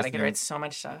 the Oh my god, I person could who- write so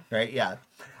much stuff. Right? Yeah.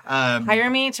 Hire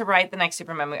me to write the next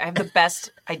Superman movie. I have the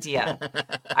best idea.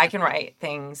 I can write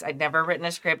things. I'd never written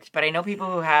a script, but I know people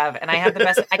who have, and I have the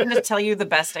best. I can just tell you the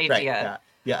best idea. Right. Yeah.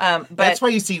 Yeah. But that's why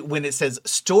you see when it says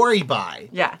story by.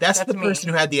 Yeah, That's that's the me. person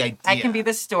who had the idea. I can be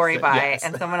the story by, Yes.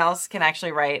 and someone else can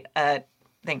actually write a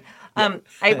thing.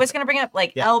 I was going to bring up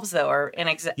like Yeah. elves though, or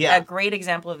Yeah. a great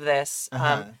example of this,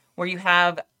 Uh-huh. where you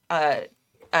have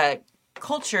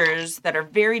cultures that are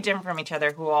very different from each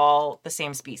other who are all the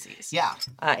same species. Yeah.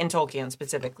 In Tolkien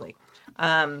specifically.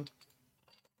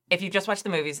 If you just watch the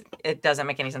movies, it doesn't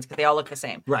make any sense because they all look the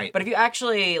same. Right. But if you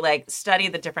actually like study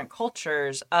the different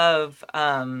cultures of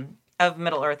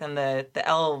Middle Earth and the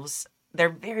elves, they're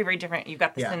very, very different. You've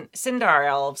got the Yeah. Sindar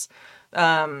elves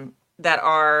that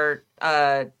are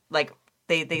like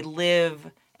they live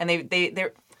and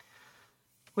they're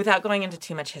without going into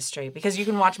too much history, because you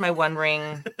can watch my One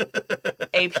Ring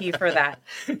AP for that.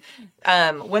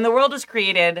 When the world was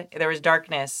created, there was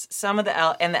darkness. Some of the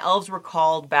elves were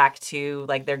called back to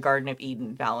like their Garden of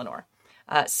Eden, Valinor.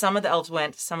 Some of the elves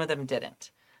went, some of them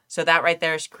didn't. So that right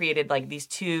there has created like these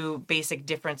two basic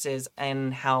differences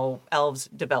in how elves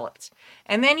developed.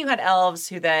 And then you had elves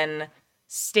who then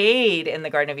stayed in the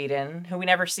Garden of Eden, who we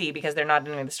never see because they're not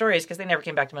in any of the stories because they never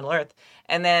came back to Middle Earth.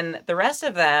 And then the rest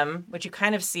of them, which you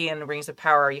kind of see in Rings of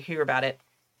Power, you hear about it,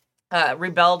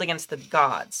 rebelled against the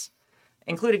gods,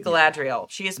 included Galadriel.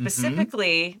 She is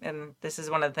specifically, and this is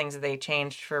one of the things that they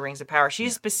changed for Rings of Power, she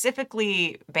is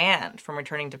specifically banned from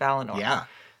returning to Valinor. Yeah.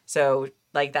 So,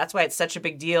 like, that's why it's such a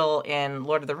big deal in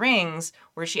Lord of the Rings,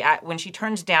 where when she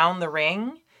turns down the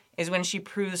ring, is when she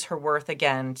proves her worth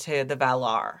again to the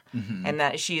Valar. And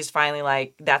that she is finally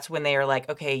like, that's when they are like,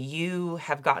 okay, you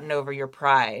have gotten over your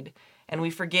pride and we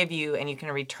forgive you and you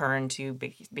can return to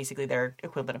basically their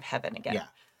equivalent of heaven again. Yeah.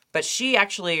 But she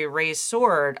actually raised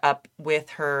sword up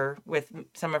with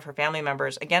some of her family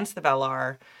members against the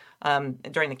Valar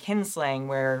during the kinslaying,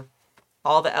 where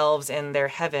all the elves in their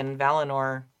heaven,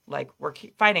 Valinor, like were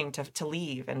fighting to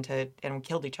leave and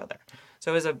killed each other.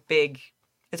 So it was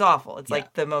it's awful. It's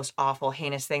like the most awful,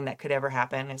 heinous thing that could ever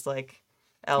happen is like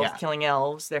elves killing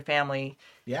elves, their family,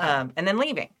 and then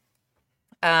leaving.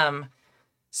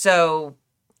 So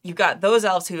you've got those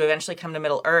elves who eventually come to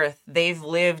Middle Earth. They've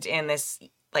lived in this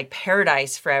like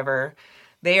paradise forever.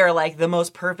 They are like the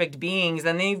most perfect beings.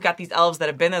 And then you've got these elves that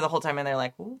have been there the whole time and they're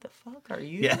like, who the fuck are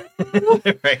you? Yeah.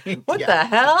 Right. What the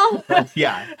hell?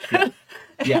 Yeah.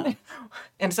 Yeah.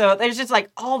 And so there's just like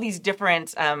all these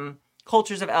different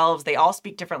cultures of elves. They all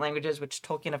speak different languages, which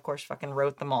Tolkien, of course, fucking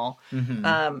wrote them all.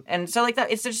 And so like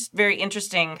that, it's just very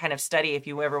interesting kind of study if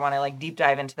you ever want to like deep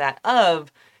dive into that,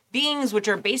 of beings which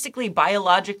are basically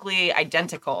biologically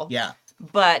identical. Yeah.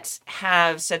 But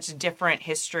have such different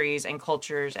histories and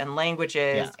cultures and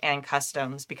languages and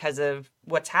customs because of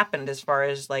what's happened as far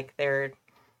as like their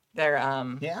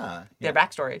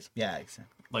backstories. Yeah. Exactly.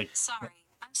 Like, Sorry,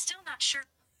 I'm still not sure.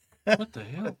 what the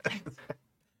hell?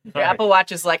 Your Apple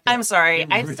Watch is like, I'm sorry,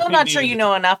 I'm still not sure you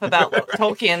know enough about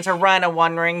Tolkien to run a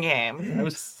One Ring game. I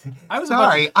was about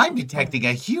Sorry, I'm detecting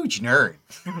a huge nerd.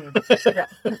 to-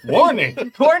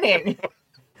 warning. Warning.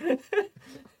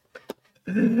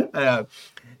 No,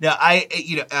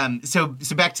 so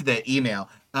back to the email.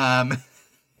 My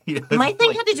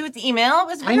thing had to do with the email. It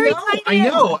was very I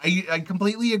know. I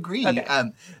completely agree. Okay.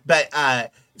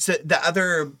 So the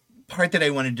other part that I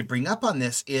wanted to bring up on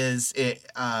this is, this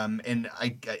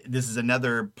is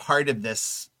another part of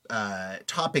this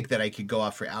topic that I could go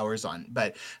off for hours on.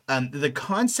 But the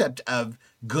concept of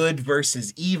good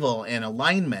versus evil and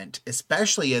alignment,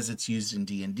 especially as it's used in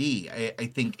D&D, I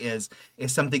think is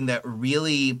something that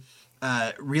really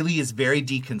is very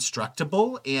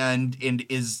deconstructible and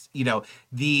is,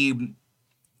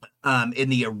 in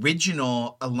the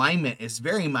original alignment is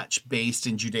very much based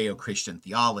in Judeo-Christian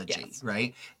theology, Yes.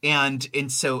 right? And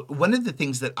so one of the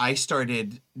things that I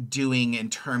started doing in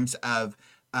terms of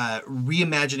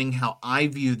reimagining how I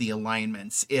view the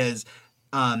alignments is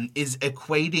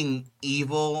equating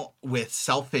evil with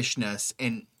selfishness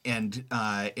and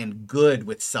good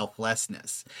with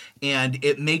selflessness, and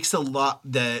it makes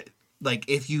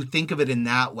if you think of it in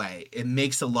that way, it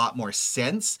makes a lot more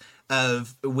sense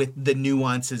with the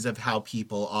nuances of how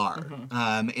people are.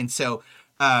 And so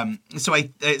I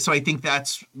think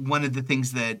that's one of the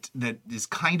things that is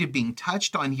kind of being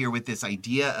touched on here with this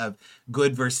idea of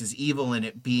good versus evil, and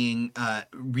it being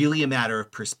really a matter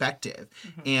of perspective.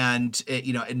 And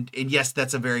and yes,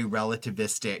 that's a very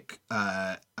relativistic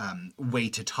way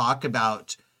to talk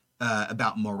about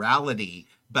morality.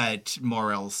 But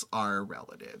morals are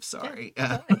relative. Sorry,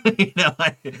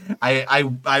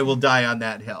 I will die on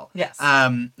that hill. Yes.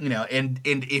 And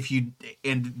if you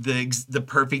the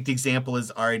perfect example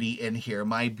is already in here.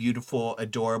 My beautiful,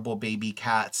 adorable baby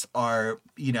cats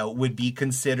would be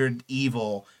considered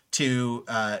evil to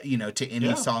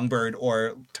any songbird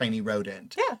or tiny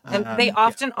rodent. Yeah, and they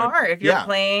often are. If you're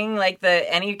playing like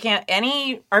any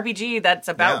RPG that's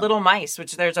about little mice,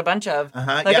 which there's a bunch of,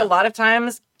 a lot of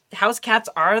times house cats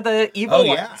are the evil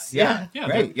ones. Yeah,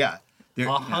 right. Yeah,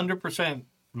 100%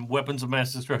 weapons of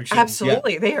mass destruction.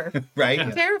 Absolutely, they are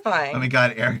right. terrifying. Oh my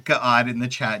God, Erica Odd in the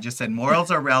chat just said morals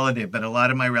are relative, but a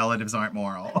lot of my relatives aren't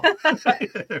moral.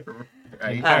 Right?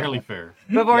 Entirely fair.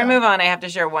 Before we move on, I have to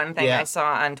share one thing Yeah. I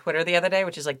saw on Twitter the other day,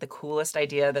 which is like the coolest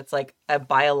idea that's like a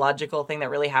biological thing that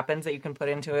really happens that you can put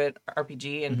into an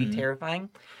RPG and be terrifying.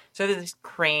 So there's this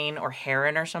crane or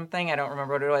heron or something. I don't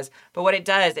remember what it was. But what it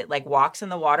does, it like walks in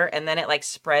the water and then it like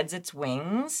spreads its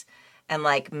wings and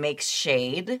like makes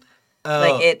shade.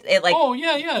 Like it like Oh,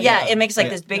 yeah. it makes like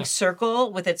this big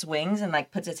circle with its wings and like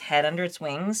puts its head under its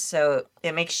wings. So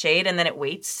it makes shade and then it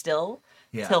waits still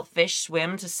till fish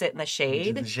swim to sit in the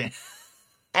shade.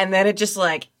 And then it just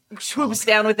like swoops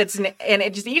down with its and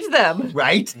it just eats them.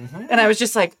 Right? And I was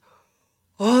just like,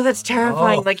 oh, that's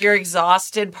terrifying. Like your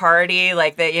exhausted party,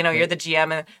 like that, you're the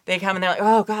GM and they come and they're like,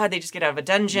 oh God, they just get out of a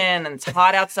dungeon and it's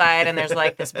hot outside and there's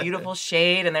like this beautiful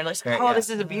shade and they're like, oh, this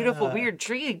is a beautiful, weird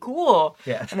tree. Cool.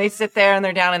 Yeah. And they sit there and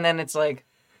they're down and then it's like,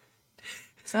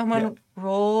 someone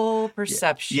roll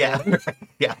perception.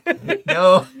 Yeah.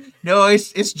 No,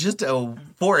 it's just a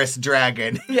forest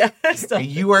dragon. Yeah. So,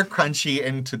 You are crunchy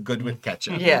and good with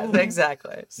ketchup. yeah,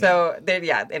 exactly. So,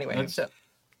 anyway. So,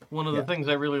 One of the things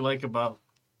I really like about,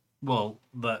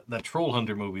 that Troll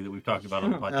Hunter movie that we've talked about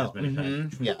on the podcast many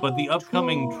times. Yeah. But the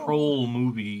upcoming Troll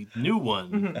movie, new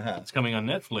one, that's coming on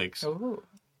Netflix, ooh.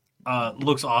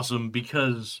 looks awesome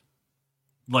because,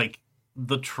 like,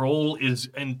 the troll is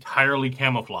entirely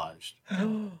camouflaged.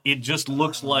 It just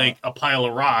looks like a pile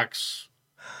of rocks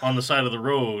on the side of the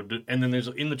road, and then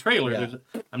in the trailer,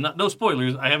 no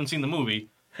spoilers, I haven't seen the movie.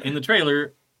 In the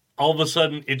trailer, all of a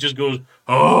sudden, it just goes,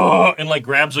 oh, and like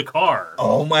grabs a car.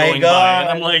 Oh my going God. by, and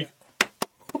I'm like,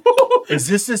 Is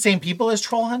this the same people as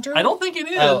Troll Hunter? I don't think it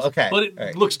is. Oh, okay. But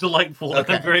it looks delightful.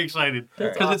 Okay. I'm very excited.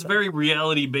 Because it's very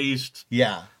reality-based.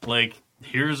 Yeah. Like,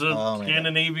 here's a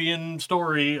Scandinavian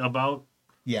story about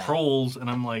trolls, and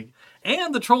I'm like,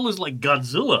 and the troll is like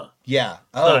Godzilla. Yeah.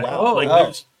 Oh, wow.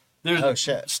 Like, there's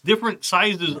shit. different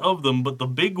sizes of them, but the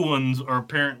big ones are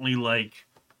apparently like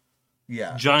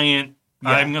giant,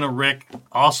 I'm going to wreck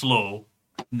Oslo,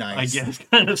 Nice. I guess,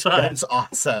 kind of size. That's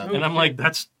awesome. And I'm like,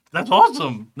 that's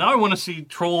awesome. Now I want to see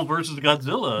Troll versus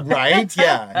Godzilla. Right?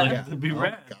 Yeah. Like, yeah. it'd be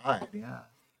rad. God, yeah.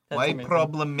 That's Why amazing.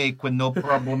 problem make when no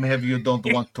problem have you don't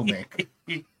want to make?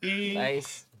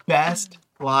 Nice. Best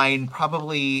line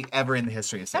probably ever in the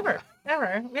history of cinema.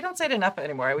 Ever. We don't say it enough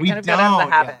anymore. We We kind of got out of the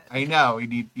don't. habit. Yeah, I know. We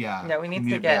need, Yeah, we need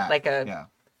to it get back. like Yeah.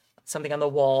 something on the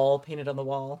wall, painted on the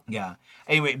wall. Yeah.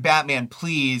 Anyway, Batman,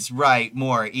 please write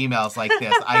more emails like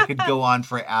this. I could go on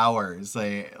for hours.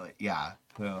 Yeah.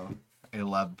 So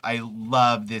I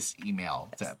love this email.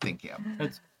 So thank you.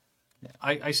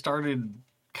 I started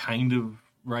kind of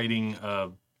writing a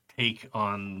take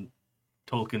on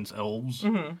Tolkien's elves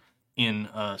in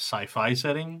a sci-fi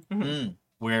setting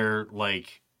where,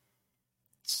 like,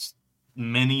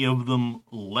 many of them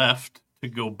left to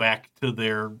go back to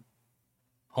their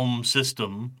home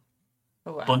system,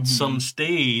 Oh, wow. but some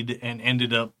stayed and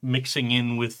ended up mixing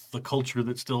in with the culture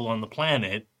that's still on the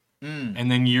planet. And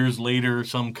then years later,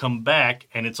 some come back,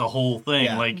 and it's a whole thing.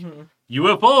 Yeah. Like,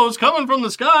 UFOs coming from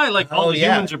the sky. Like, all Oh, the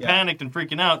yeah, humans are yeah. panicked and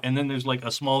freaking out. And then there's, like, a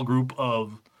small group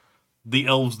of the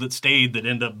elves that stayed that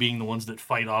end up being the ones that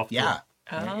fight off Yeah. the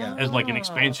Yeah. as like an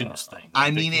expansionist thing. I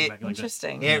They mean, came it- back like that.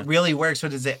 Interesting. It really works.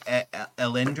 What is it?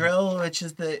 Elendril, which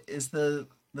is the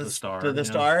star, The yeah.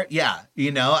 star. Yeah.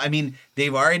 I mean,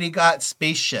 they've already got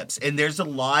spaceships, and there's a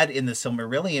lot in the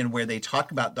Silmarillion where they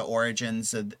talk about the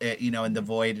origins of, and the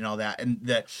void and all that, and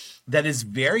that is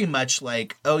very much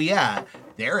like, oh yeah,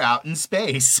 they're out in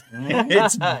space.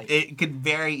 It could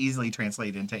very easily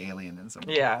translate into alienism.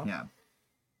 Yeah. Yeah.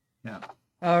 Yeah.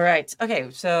 All right. Okay,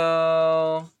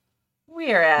 so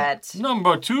we are at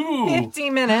Number 2. 50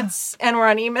 minutes, and we're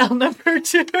on email number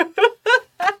 2.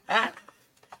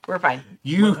 We're fine.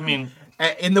 You, I mean,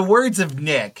 in the words of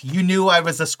Nick, you knew I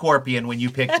was a scorpion when you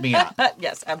picked me up.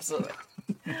 Yes, absolutely.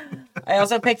 I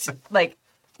also picked but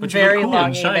very you look cool long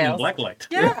and shiny in emails. black light.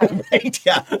 Yeah. Right?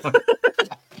 Yeah.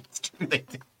 It's true, they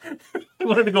do. You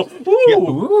wanted to go, Yeah.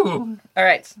 ooh. Ooh. All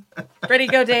right. Ready,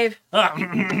 go, Dave.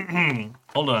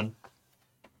 Hold on.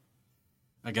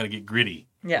 I gotta get gritty.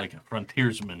 Yeah. Like a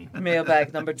frontiersman.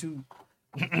 Mailbag number 2.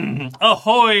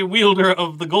 Ahoy, wielder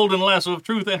of the golden lasso of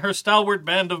truth and her stalwart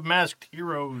band of masked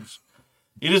heroes.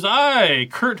 It is I,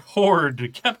 Kurt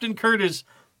Horde, Captain Curtis,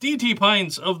 DT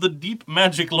Pints of the deep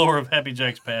magic lore of Happy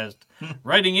Jack's past,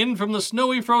 writing in from the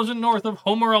snowy frozen north of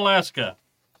Homer, Alaska.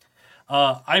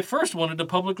 I first wanted to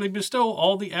publicly bestow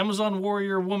all the Amazon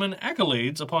warrior woman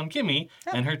accolades upon Kimmy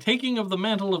and her taking of the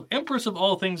mantle of Empress of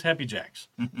all things Happy Jacks.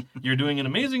 You're doing an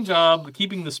amazing job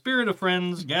keeping the spirit of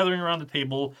friends gathering around the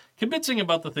table, kibitzing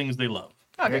about the things they love.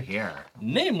 You're here.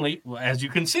 Namely, well, as you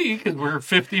can see, because we're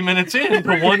 50 minutes in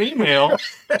to one email,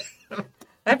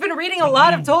 I've been reading a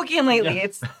lot of Tolkien lately.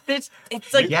 It's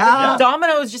like Yeah.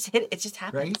 dominoes just hit. It just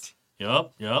happens. Right?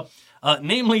 Yup.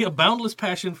 Namely, a boundless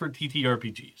passion for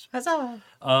TTRPGs. Huzzah.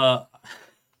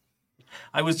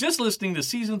 I was just listening to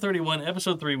Season 31,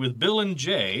 Episode 3 with Bill and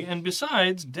Jay, and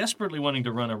besides desperately wanting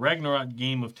to run a Ragnarok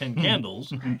game of 10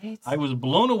 candles, I was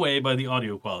blown away by the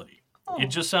audio quality. It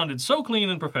just sounded so clean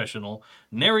and professional.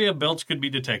 Nary a belch could be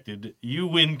detected. You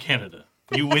win, Canada.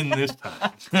 You win this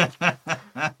time.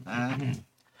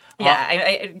 Yeah,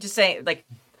 I just say like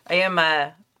I am.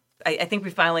 I think we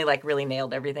finally like really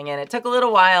nailed everything in. It took a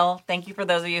little while. Thank you for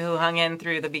those of you who hung in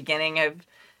through the beginning of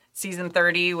season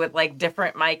 30 with like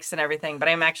different mics and everything. But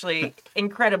I'm actually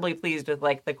incredibly pleased with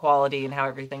like the quality and how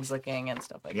everything's looking and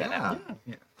stuff like that. Yeah. now.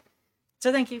 Yeah.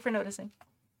 So thank you for noticing.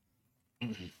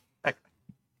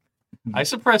 I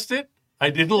suppressed it. I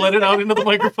didn't let it out into the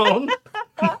microphone.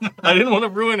 I didn't want to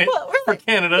ruin it Well, we're for like,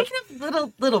 Canada. we can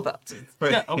have little belts.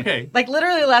 Yeah, okay. Like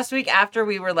literally last week after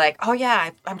we were like, oh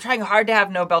yeah, I'm trying hard to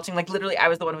have no belching. Like literally, I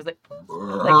was the one who was like,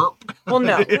 well,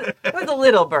 no, it was a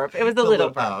little burp. It was a little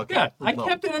burp. Oh, okay. Yeah, I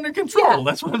kept it under control. Yeah.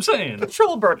 That's what I'm saying.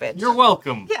 Control burpage. You're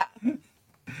welcome. Yeah.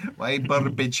 Why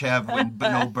burpage have when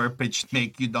no burpage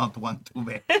make you don't want to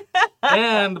wear?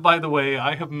 And by the way,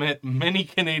 I have met many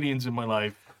Canadians in my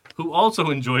life who also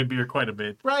enjoy beer quite a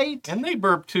bit. Right? And they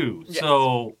burp too. Yes.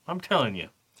 So I'm telling you.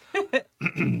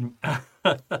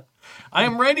 I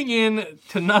am writing in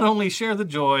to not only share the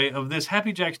joy of this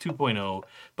Happy Jacks 2.0,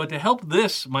 but to help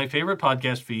this, my favorite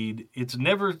podcast feed, its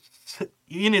never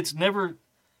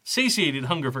satiated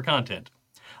hunger for content.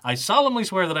 I solemnly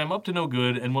swear that I'm up to no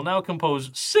good and will now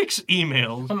compose 6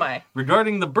 emails Oh my.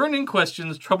 regarding the burning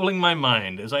questions troubling my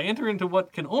mind as I enter into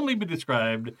what can only be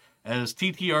described as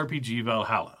TTRPG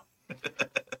Valhalla.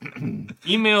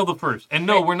 Email the first. And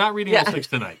no, we're not reading all Yeah. 6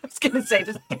 tonight. I was gonna say,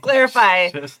 just to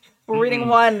clarify, Just, we're reading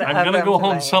one. I'm of going to them go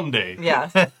home tonight. someday. Yeah.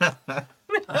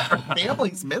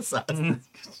 Families miss us.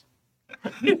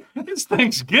 It's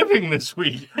Thanksgiving this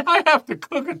week. I have to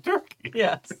cook a turkey.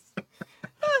 Yes.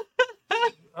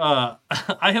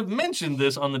 I have mentioned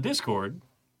this on the Discord.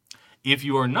 If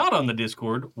you are not on the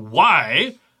Discord,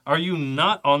 why are you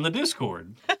not on the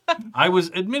Discord? I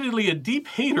was admittedly a deep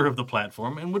hater of the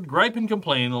platform and would gripe and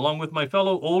complain along with my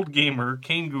fellow old gamer,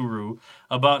 Kane Guru,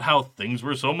 about how things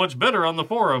were so much better on the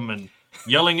forum and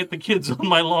yelling at the kids on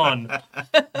my lawn.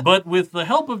 But with the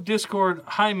help of Discord,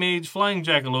 High Mage, Flying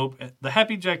Jackalope, the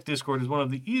Happy Jack Discord is one of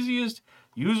the easiest,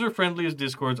 user-friendliest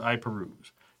Discords I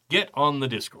peruse. Get on the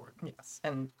Discord. Yes.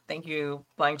 And thank you,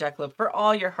 Flying Jackalope, for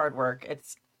all your hard work.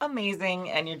 It's amazing,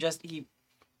 and you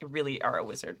really are a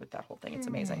wizard with that whole thing. It's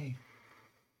amazing.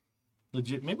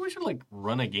 Legit. Maybe we should like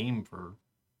run a game for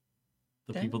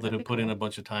the Yeah, people that that'd have be put in cool. a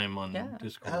bunch of time on Yeah.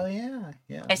 Discord. Oh yeah,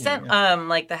 yeah. I sent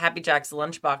like the Happy Jacks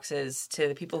lunch boxes to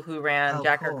the people who ran Oh,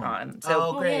 JackerCon. cool. So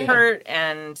Oh, great. Kurt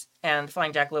and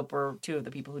Flying Jackalope were 2 of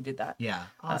the people who did that. Yeah,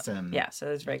 awesome. Yeah, so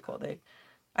it was very cool.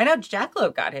 I know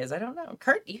Jackalope got his. I don't know.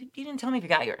 Kurt, you didn't tell me if you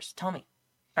got yours. Tell me.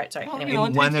 All right, sorry. Well, Anyway. you know, it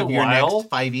In one takes of a your while. next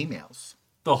 5 emails.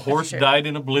 The horse true. died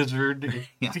in a blizzard.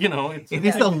 Yeah. You know, it's, It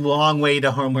is a long way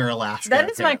to Homer, Alaska. That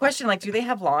is my question. Like, do they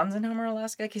have lawns in Homer,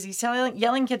 Alaska? Because he's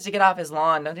yelling kids to get off his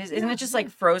lawn. Isn't it just like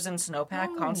frozen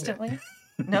snowpack constantly?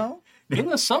 No? in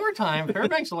the summertime,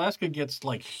 Fairbanks, Alaska gets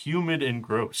like humid and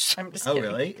gross. I'm just Oh, kidding.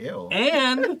 really? Ew.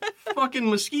 And fucking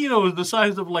mosquitoes the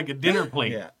size of like a dinner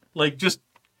plate. Yeah. Like just,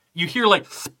 you hear like,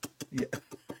 Yeah.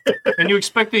 and you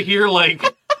expect to hear like,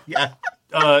 Yeah.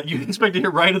 you expect to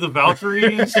hear Ride of the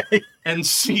Valkyries and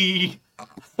see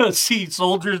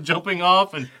soldiers jumping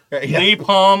off and Yeah.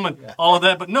 napalm and all of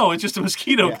that, but no, it's just a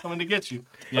mosquito Yeah. coming to get you.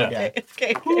 Yeah. Yeah.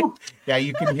 Okay. Yeah,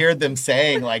 you can hear them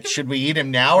saying, like, should we eat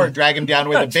him now or drag him down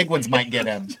where the big ones might get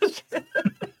him?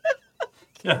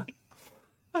 Yeah.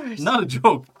 Not a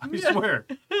joke, I swear.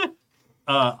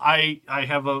 I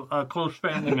have a close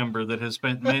family member that has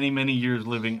spent many years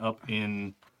living up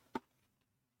in,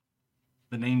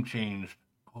 the name changed.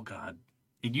 Oh God.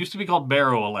 It used to be called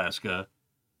Barrow, Alaska.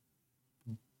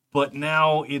 But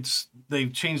now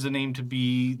they've changed the name to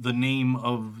be the name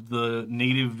of the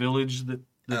native village that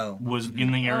Oh. was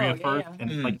in the area Oh, yeah, first. yeah.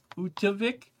 And it's like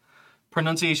Utavik.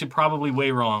 Pronunciation probably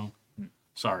way wrong.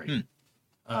 Sorry.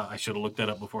 I should have looked that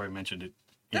up before I mentioned it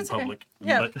in That's okay. public.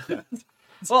 Yeah. But,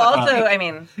 Well, also, I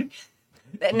mean,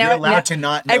 You're now allowed to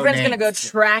not know everyone's gonna go names.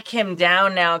 track him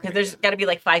down now because there's got to be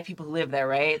like 5 people who live there,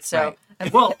 right? So,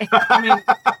 well, I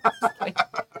mean,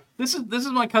 this is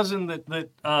my cousin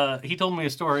that he told me a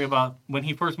story about when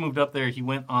he first moved up there. He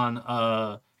went on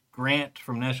a grant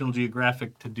from National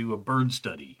Geographic to do a bird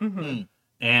study,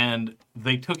 and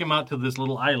they took him out to this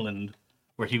little island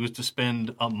where he was to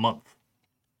spend a month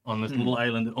on this little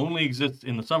island that only exists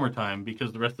in the summertime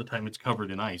because the rest of the time it's covered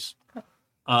in ice.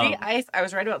 the ice. I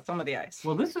was right about some of the ice.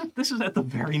 Well, this is at the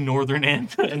very northern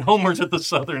end, and Homer's at the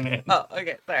southern end. Oh,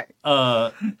 okay, sorry.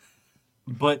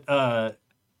 But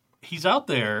he's out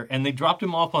there, and they dropped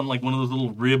him off on like one of those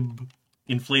little rib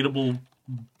inflatable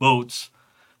boats,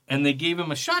 and they gave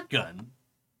him a shotgun,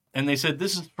 and they said,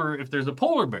 "This is for if there's a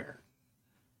polar bear."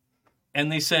 And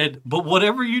they said, "But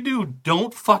whatever you do,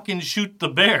 don't fucking shoot the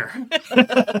bear.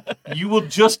 You will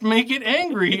just make it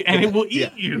angry, and it will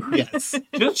eat you. Yes.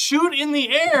 Just shoot in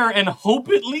the air and hope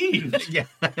it leaves." Yeah.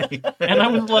 And I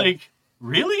was like,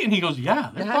 "Really?" And he goes,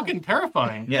 "Yeah, they're Yeah. fucking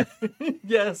terrifying." Yeah.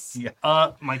 Yes.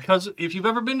 Yeah. My cousin, if you've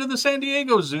ever been to the San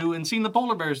Diego Zoo and seen the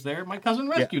polar bears there, my cousin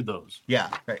rescued those.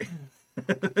 Yeah. Right.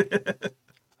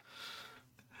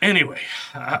 Anyway,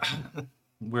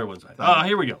 where was I?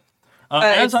 Here we go.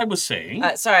 As I was saying,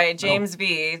 Sorry, James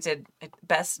V did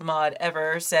best mod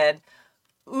ever said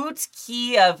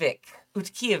Utkiavik.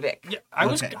 yeah, I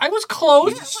was Okay.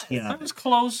 close. Yeah. I was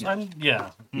close.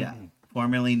 Yeah. Yeah.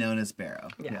 Formerly known as Barrow.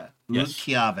 Yeah. Yes.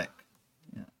 Utqiagvik.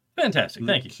 Fantastic.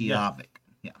 Thank you. Yeah.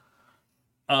 Utqiagvik.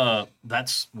 Yeah.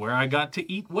 That's where I got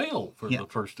to eat whale for Yeah. the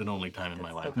first and only time in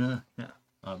my life Yeah.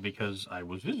 because I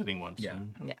was visiting once. Yeah.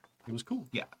 And Yeah. it was cool.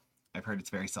 Yeah. I've heard it's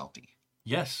very salty.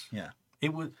 Yes. Yeah.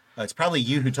 It was. Oh, it's probably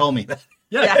you who told me that.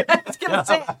 Yeah, I was gonna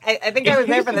say. I think I was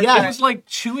there for this. Yeah. It was like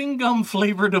chewing gum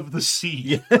flavored of the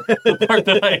sea. The part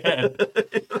that I had.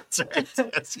 That's right.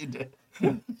 Yes, you did.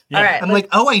 All right. I'm like,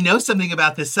 oh, I know something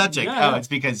about this subject. Yeah. Oh, it's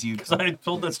because you. I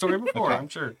told that story before, Okay. I'm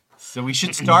sure. So we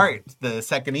should start the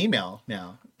second email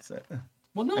now. So,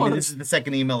 Well, no, I mean, this is the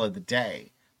second email of the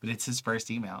day, but it's his first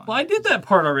email. well, I did that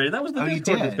part already. That was the Oh, you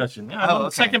Discord did? discussion. Yeah, Oh, I'm on the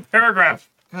okay. second paragraph.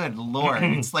 Good Lord.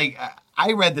 It's like,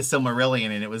 I read the Silmarillion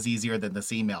and it was easier than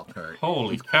this email, Kurt.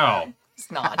 Holy cow. It's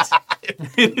not.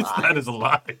 That is a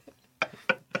lie.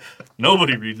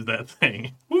 Nobody reads that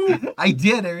thing. Woo. I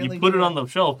did. I really You put did. it on the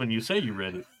shelf and you say you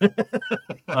read it.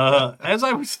 As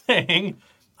I was saying,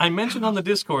 I mentioned on the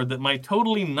Discord that my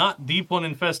totally not deep one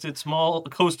infested small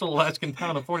coastal Alaskan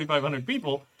town of 4,500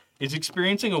 people is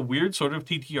experiencing a weird sort of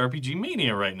TTRPG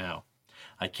mania right now.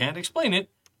 I can't explain it,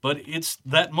 but it's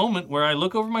that moment where I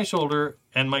look over my shoulder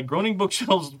and my groaning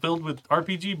bookshelves filled with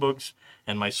RPG books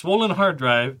and my swollen hard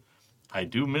drive. I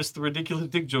do miss the ridiculous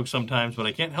dick jokes sometimes, but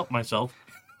I can't help myself.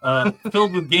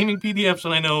 Filled with gaming PDFs,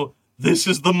 and I know this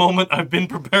is the moment I've been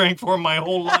preparing for my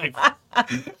whole life.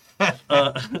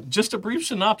 Just a brief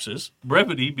synopsis,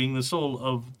 brevity being the soul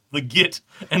of the Git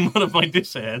and one of my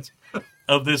diss ads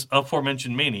of this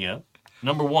aforementioned mania.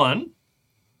 Number 1,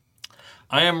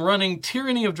 I am running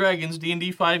Tyranny of Dragons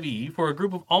D&D 5e for a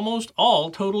group of almost all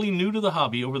totally new to the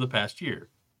hobby over the past year.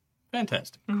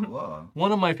 Fantastic. Whoa.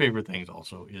 One of my favorite things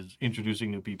also is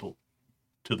introducing new people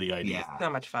to the idea. Yeah. So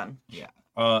much fun. Yeah.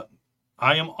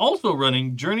 I am also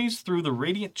running Journeys Through the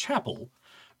Radiant Chapel,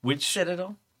 which...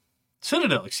 Citadel.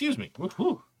 Citadel, excuse me.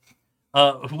 Woo-hoo.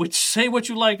 Which say what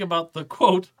you like about the,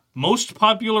 quote, most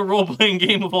popular role-playing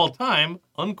game of all time,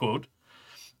 unquote.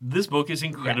 This book is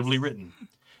incredibly written.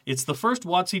 It's the first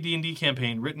WotC D&D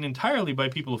campaign written entirely by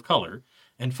people of color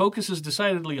and focuses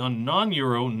decidedly on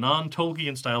non-Euro,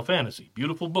 non-Tolkien style fantasy.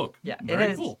 Beautiful book. Yeah, Very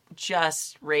it is cool.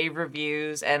 just rave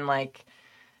reviews and like,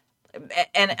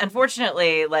 and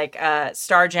unfortunately, like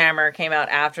Starjammer came out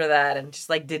after that and just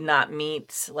like did not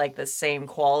meet like the same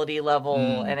quality level,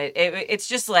 and it's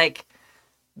just like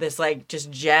this like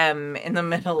just gem in the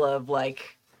middle of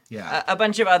like Yeah. a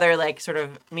bunch of other like sort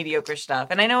of mediocre stuff.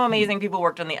 And I know amazing people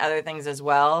worked on the other things as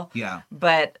well. Yeah.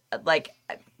 But like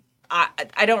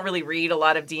I don't really read a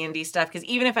lot of D&D stuff because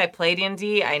even if I play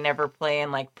D&D, I never play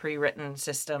in like pre-written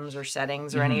systems or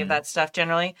settings or any of that stuff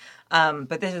generally.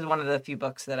 But this is one of the few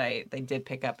books that they did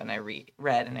pick up and I read,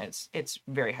 and it's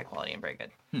very high quality and very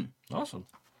good. Awesome.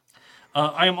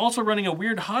 I am also running a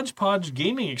weird hodgepodge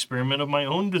gaming experiment of my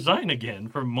own design again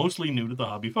for mostly new to the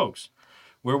hobby folks,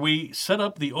 where we set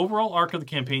up the overall arc of the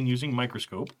campaign using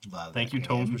Microscope. Love Thank that you,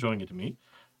 Tomes, game. for showing it to me.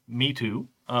 Me too.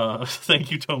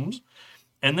 Thank you, Tomes.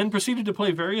 And then proceeded to play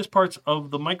various parts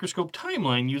of the Microscope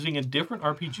timeline using a different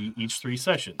RPG each 3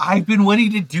 sessions. I've been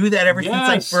wanting to do that ever since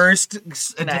I Yes. first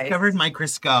Nice. discovered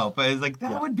Microscope. I was like,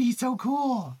 that would be so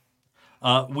cool.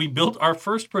 We built our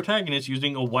first protagonist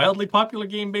using a wildly popular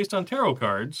game based on tarot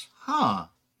cards. Huh.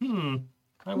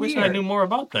 I wish I Weird. kneing more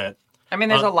about that. I mean,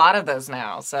 there's a lot of those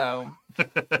now, so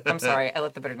I'm sorry. I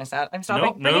let the bitterness out. I'm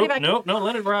stopping. Bringing it back No,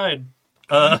 let it ride.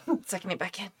 in. Sucking it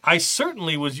back in. I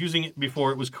certainly was using it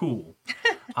before it was cool.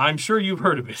 I'm sure you've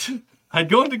heard of it. I'd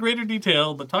go into greater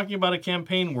detail, but talking about a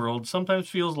campaign world sometimes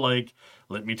feels like,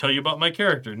 let me tell you about my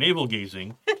character, navel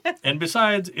gazing. And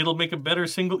besides, it'll make a better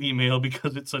single email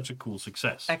because it's such a cool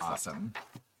success. Excellent.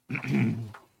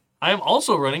 Awesome. I am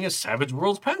also running a Savage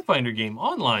Worlds Pathfinder game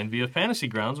online via Fantasy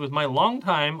Grounds with my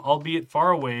longtime, albeit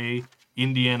far away,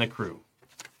 Indiana crew.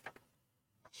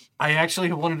 I actually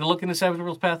have wanted to look into Savage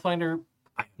Worlds Pathfinder.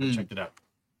 I haven't checked it out.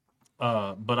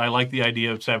 But I like the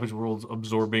idea of Savage Worlds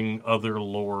absorbing other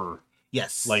lore.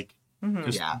 Yes. Like,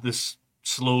 just Yeah. this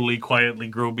slowly, quietly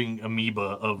growing amoeba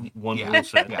of one Yeah. rule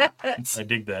set. Yeah. I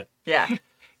dig that. Yeah.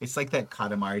 It's like that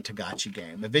Katamari Tagachi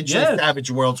game. Eventually, Yes.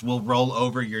 Savage Worlds will roll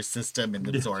over your system and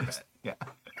absorb it. Yeah.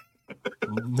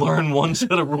 Learn one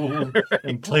set of rules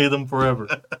and play them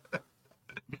forever.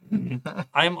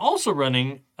 I am also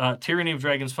running Tyranny of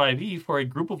Dragons 5e for a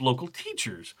group of local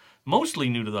teachers, mostly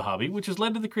new to the hobby, which has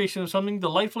led to the creation of something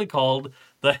delightfully called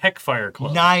the Heckfire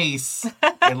Club. Nice.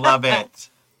 I love it.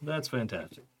 That's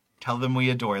fantastic. Tell them we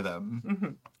adore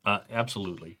them.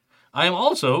 Absolutely. I am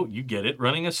also, you get it,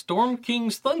 running a Storm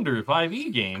King's Thunder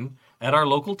 5e game at our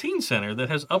local teen center that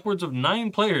has upwards of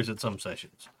 9 players at some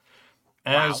sessions.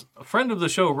 As a friend of the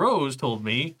show, Rose, told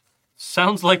me,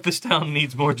 sounds like this town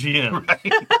needs more GM.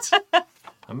 Right.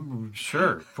 I'm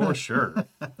sure, for sure.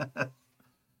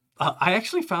 I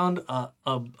actually found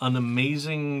an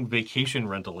amazing vacation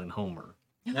rental in Homer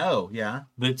Oh, yeah.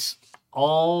 that's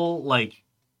all like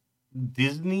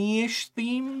Disney-ish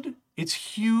themed. It's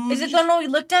huge. Is it the one we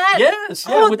looked at? Yes,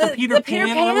 yeah, Oh, with the Peter Pan.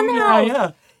 house.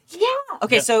 Yeah. Yeah.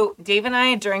 Okay, Yeah. so Dave and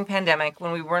I during pandemic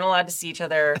when we weren't allowed to see each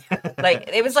other, like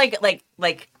it was like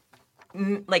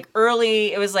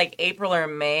early. It was like April or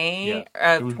May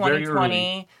Yeah, it of was very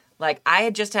 2020. Like I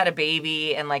had just had a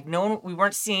baby, and like we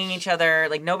weren't seeing each other.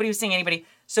 Like nobody was seeing anybody.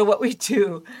 So what we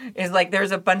do is like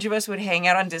there's a bunch of us would hang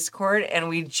out on Discord, and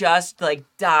we just like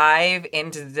dive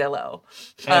into Zillow.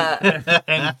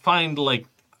 And find like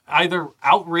either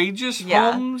outrageous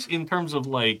Yeah. homes in terms of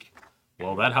like,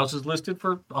 well, that house is listed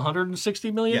for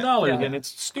 $160 million Yeah. and it's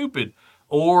stupid,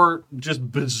 or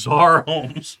just bizarre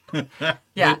homes Yeah.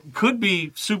 that could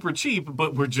be super cheap,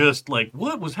 but we're just like,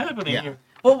 what was happening Yeah. here?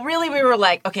 Well, really, we were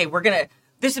like, okay,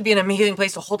 this would be an amazing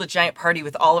place to hold a giant party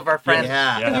with all of our friends.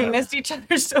 Yeah. Because we missed each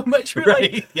other so much. We were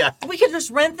Right. like, Yeah. we could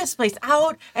just rent this place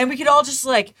out and we could all just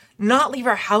like not leave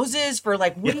our houses for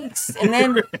like weeks. And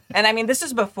then, and I mean, this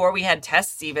is before we had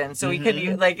tests even. So we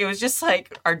could, like, it was just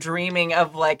like our dreaming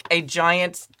of like a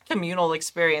giant communal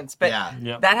experience. But Yeah.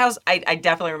 Yeah. that house, I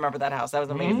definitely remember that house. That was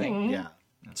amazing. Yeah.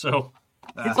 So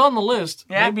it's on the list,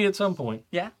 Yeah. maybe at some point.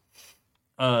 Yeah.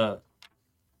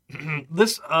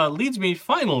 This leads me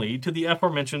finally to the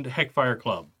aforementioned Heckfire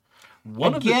Club.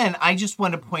 One of the Again, I just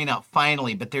want to point out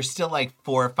finally, but there's still like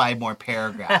 4 or 5 more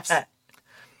paragraphs.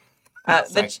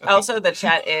 Also, the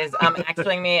chat is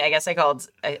actually me. I guess I called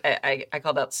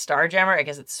out Starjammer. I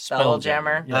guess it's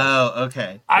Spelljammer. Yeah. Oh,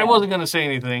 okay. I wasn't going to say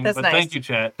anything, That's but nice. thank you,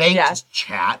 chat. Thanks, Yeah.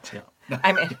 chat.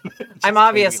 I mean, I'm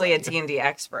obviously a D&D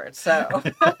expert, so.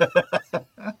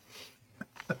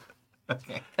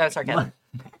 Okay. That was sarcasm.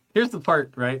 Here's the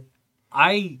part, right?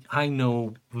 I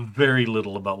know very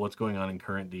little about what's going on in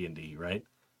current D&D, right?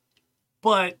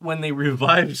 But when they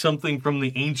revive something from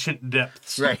the ancient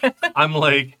depths, Right. I'm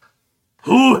like,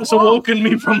 who has awoken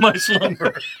me from my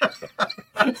slumber?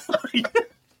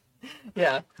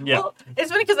 Yeah. Yeah. Well,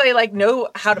 it's funny because I like know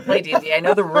how to play D&D. I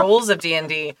know the rules of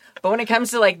D&D, but when it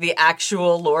comes to like the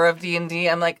actual lore of D&D,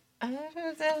 I'm like,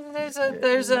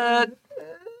 there's a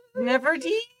never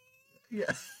D Yeah.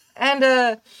 and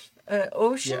a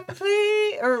ocean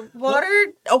flea or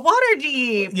a water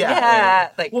deep. Yeah. Yeah.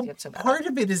 Like Well, it's so bad. part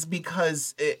of it is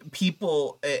because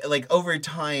people, like over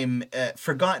time,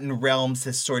 Forgotten Realms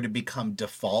has sort of become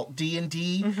default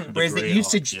D&D, whereas it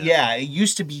used to, Greyhawk, it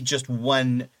used to be just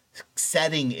one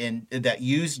setting in that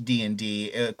used D&D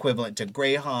equivalent to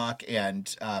Greyhawk and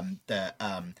the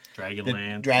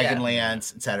Dragonlance.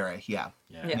 Dragonlance, etc. Yeah.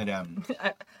 Yeah.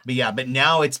 And, but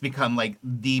now it's become like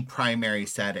the primary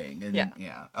setting. And,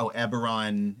 Yeah. Oh,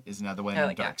 Eberron is another one. Oh,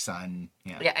 yeah. Dark Sun.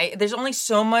 Yeah. Yeah, there's only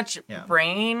so much Yeah.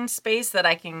 brain space that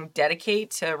I can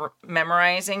dedicate to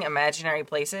memorizing imaginary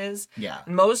places. Yeah.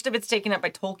 Most of it's taken up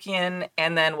by Tolkien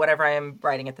and then whatever I am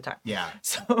writing at the time. Yeah.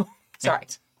 So,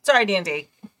 sorry, D&D.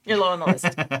 You're low on the list.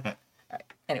 All right.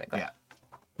 Anyway, go ahead.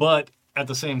 But at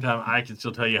the same time, I can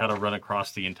still tell you how to run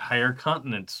across the entire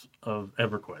continents of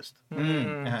EverQuest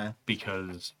Uh-huh.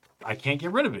 because I can't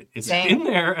get rid of it. It's Same. in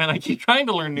there, and I keep trying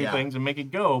to learn new Yeah. things and make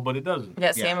it go, but it doesn't.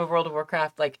 Yeah, same with World of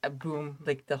Warcraft. Like, boom.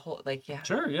 Like, the whole, like, yeah.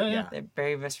 Sure, yeah. They're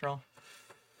very visceral.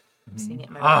 I'm seeing it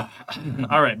in my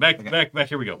All right, back.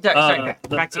 Here we go. Sorry,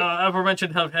 back to you.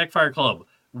 Aforementioned Hackfire Club.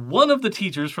 One of the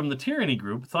teachers from the Tyranny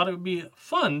group thought it would be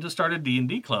fun to start a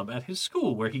D&D club at his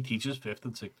school where he teaches 5th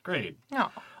and 6th grade. No.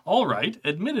 All right,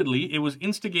 admittedly, it was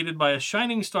instigated by a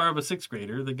shining star of a 6th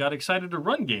grader that got excited to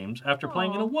run games after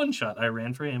playing in a one-shot I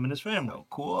ran for him and his family.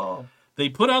 Cool. They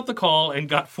put out the call and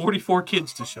got 44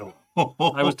 kids to show up.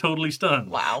 I was totally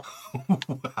stunned. Wow.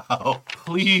 Wow.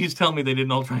 Please tell me they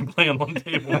didn't all try and play on one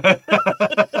table.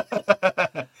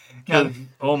 'Cause,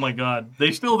 oh my God,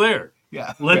 they're still there.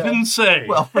 Yeah. Let them say.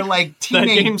 Well, for like that game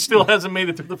teenage, still hasn't made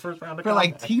it through the first round of for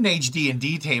like combat. teenage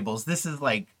D&D tables, this is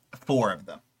like 4 of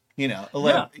them.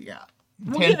 11. Yeah.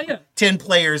 Well, 10, yeah. 10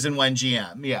 players in one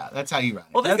GM. Yeah, that's how you run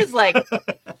it. Well, this is like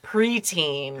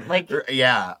preteen. Like,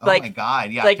 Yeah. Oh like- my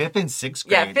God. Yeah. like- 5th and 6th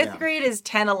yeah, grade. 5th grade is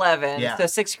 10, 11. Yeah. So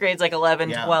 6th grade's like 11,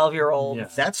 Yeah. 12-year-olds. Yeah.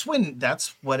 That's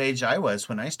what age I was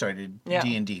when I started Yeah.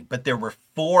 D&D. But there were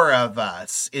 4 of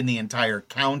us in the entire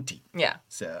county. Yeah.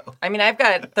 So I mean, I've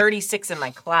got 36 in my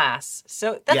class.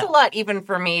 So that's Yeah. a lot even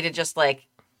for me to just like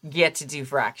get to do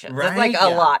fractions. That's like Right? a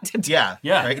Yeah. lot to do. yeah.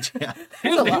 Yeah. Right. Yeah.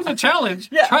 Here's a challenge.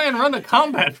 Yeah. Try and run a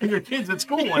combat for your kids at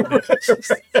school one day.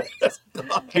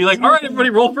 Be like, all right, everybody,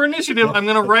 roll for initiative. I'm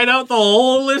going to write out the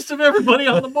whole list of everybody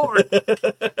on the board.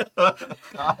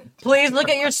 Please look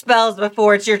at your spells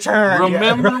before it's your turn.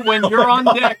 Remember when you're on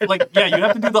deck, like, yeah, you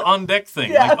have to do the on deck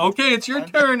thing. Yeah. Like, okay, it's your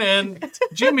turn, and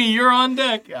Jimmy, you're on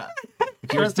deck. Yeah.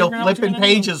 If you're still figure out what flipping you're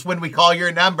gonna do. pages when we call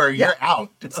your number, you're out.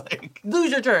 It's like,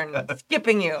 Lose your turn.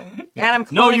 Skipping you. And I'm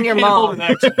No, calling you your can't hold mom.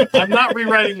 an action. I'm not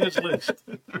rewriting this list.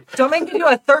 Don't make me do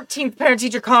a 13th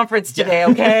parent-teacher conference today,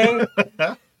 okay?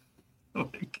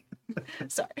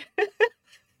 Sorry.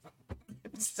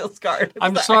 I'm still scarred.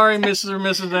 I'm sorry, Mrs. or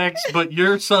Mrs. X, but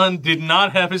your son did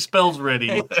not have his spells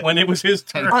ready when it was his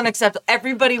turn. Unacceptable.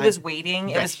 Everybody was waiting.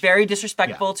 It was very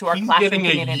disrespectful to our He's classroom getting a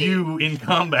community. U in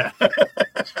combat.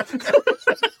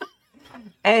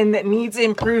 And needs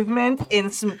improvement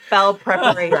in spell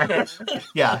preparation.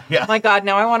 yeah, yeah. My God,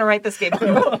 now I want to write this game.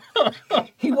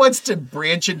 He wants to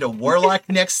branch into Warlock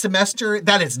next semester.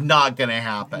 That is not going to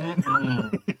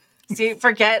happen. See,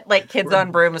 forget like kids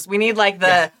on brooms. We need like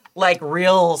the like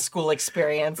real school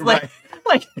experience. Like,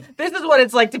 like this is what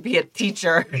it's like to be a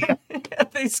teacher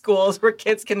at these schools where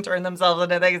kids can turn themselves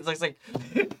into things. It's like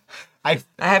I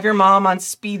have your mom on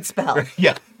speed spell.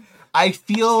 yeah. I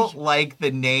feel like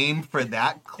the name for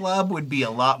that club would be a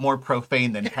lot more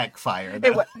profane than Heckfire.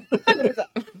 though.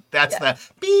 That's the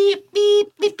beep beep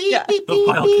beep beep Yeah. beep The beep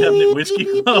File Cabinet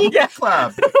Whiskey Club. Yeah,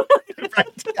 club.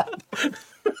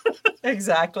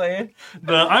 exactly.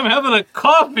 The I'm having a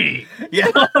coffee. Yeah.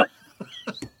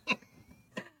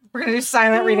 We're gonna do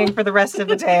silent reading for the rest of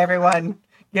the day, everyone.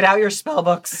 Get out your spell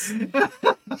books.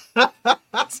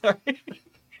 Sorry.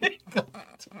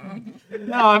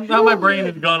 Now my brain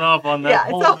has gone off on that. Yeah,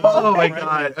 it's a whole Oh my thing.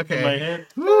 God. In my Okay. head.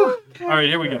 Whew. All right,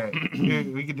 here we go.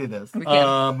 We can do this.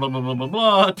 Blah, blah, blah, blah,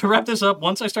 blah. To wrap this up,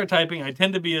 once I start typing, I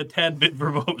tend to be a tad bit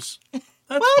verbose.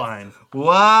 That's fine.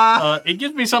 What? It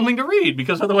gives me something to read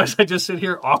because otherwise I just sit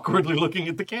here awkwardly looking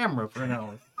at the camera for an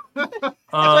hour. That's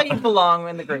why you belong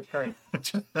in the group, Kurt.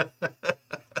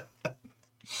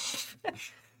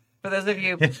 For those of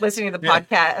you listening to the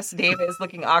podcast, Dave is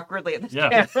looking awkwardly at the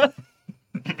Yeah. camera.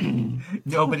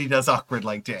 Nobody does awkward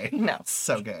like Jay. No.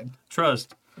 So good.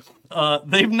 Trust.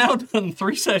 They've now done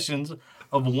 3 sessions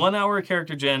of 1 hour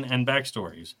character gen and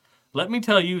backstories. Let me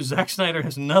tell you, Zack Snyder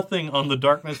has nothing on the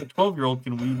darkness a 12-year-old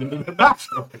can weave into their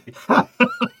backstory.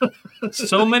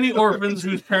 So many orphans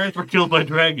whose parents were killed by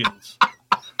dragons.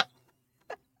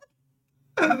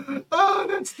 Oh,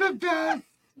 that's the best.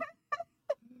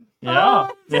 Yeah,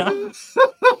 yeah.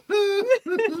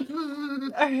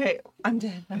 All right, I'm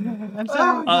dead. I'm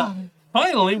sorry.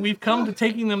 Finally, we've come to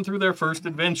taking them through their first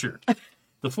adventure.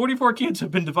 The 44 kids have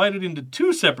been divided into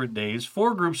 2 separate days,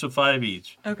 4 groups of 5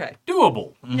 each. Okay.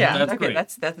 Doable. Yeah. That's okay. great.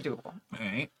 That's doable. All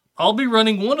right. I'll be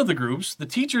running one of the groups, the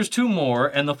teachers 2 more,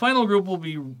 and the final group will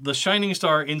be the Shining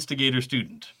Star Instigator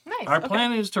student. Nice, Our okay.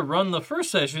 plan is to run the first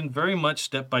session very much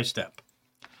step by step.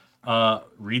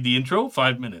 Read the intro,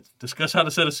 5 minutes. Discuss how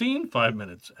to set a scene, 5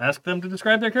 minutes. Ask them to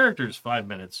describe their characters, 5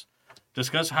 minutes.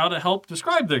 Discuss how to help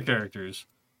describe their characters,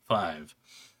 5.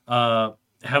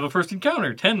 Have a first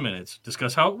encounter, 10 minutes.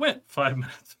 Discuss how it went, 5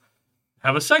 minutes.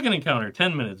 Have a second encounter,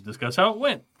 10 minutes. Discuss how it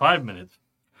went, 5 minutes.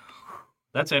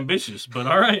 That's ambitious, but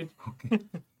all right.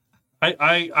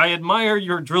 I admire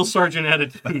your drill sergeant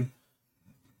attitude.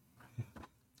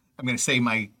 I'm going to say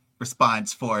my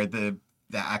response for the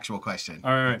actual question.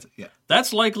 All right. Yeah.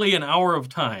 That's likely an hour of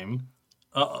time.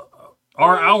 Our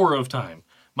hour of time.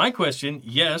 My question,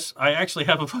 yes, I actually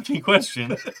have a fucking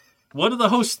question. What do the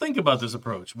hosts think about this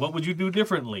approach? What would you do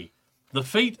differently? The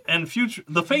fate of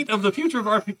the future of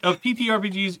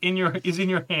PTRPGs is in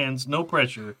your hands. No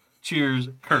pressure. Cheers,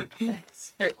 Kurt.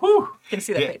 Nice. Here, Whew. can you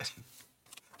see that page?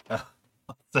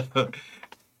 So,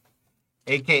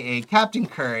 AKA Captain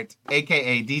Kurt,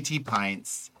 AKA DT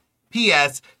Pints.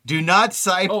 P.S. Do not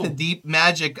cite Oh. the deep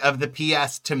magic of the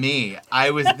P.S. to me. I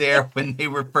was there when they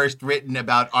were first written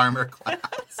about armor class.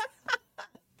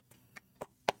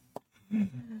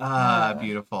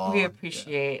 Beautiful. We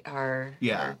appreciate our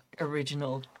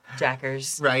original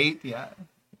jackers. Right? Yeah.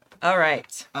 All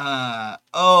right.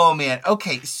 Oh man.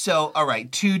 Okay. So, all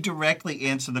right. To directly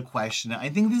answer the question, I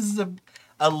think this is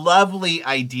a lovely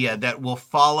idea that will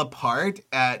fall apart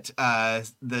at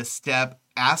the step.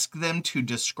 Ask them to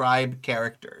describe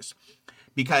characters,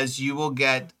 because you will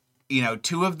get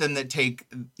 2 of them that take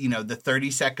the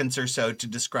 30 seconds or so to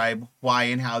describe why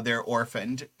and how they're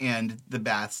orphaned and the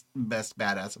best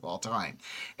badass of all time,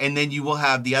 and then you will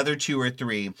have the other 2 or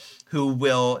 3 who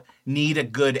will need a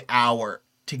good hour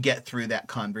to get through that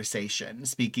conversation,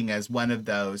 speaking as one of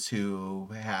those who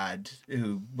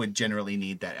would generally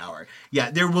need that hour.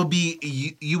 Yeah, there will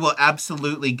be, you will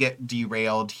absolutely get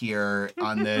derailed here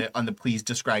on the please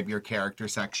describe your character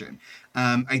section.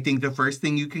 I think the first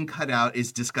thing you can cut out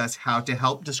is discuss how to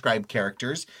help describe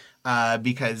characters,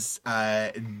 because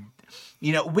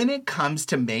when it comes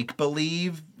to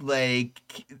make-believe, like,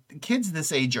 kids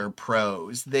this age are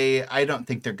pros. I don't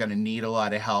think they're going to need a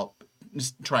lot of help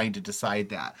just trying to decide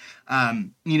that.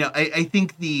 I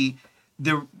think the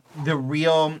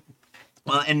real,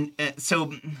 well, and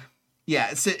so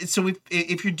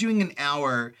if you're doing an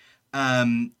hour,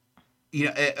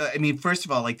 first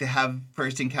of all, like, to have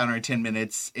first encounter 10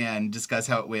 minutes and discuss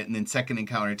how it went, and then second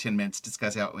encounter 10 minutes,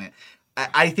 discuss how it went.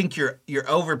 I think you're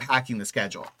overpacking the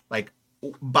schedule, like,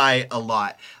 by a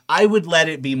lot. I would let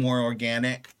it be more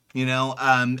organic.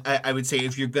 I would say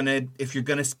if you're gonna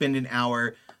spend an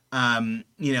hour,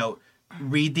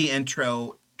 read the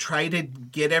intro, try to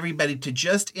get everybody to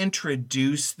just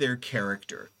introduce their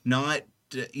character, not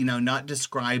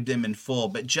describe them in full,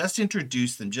 but just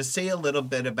introduce them. Just say a little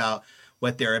bit about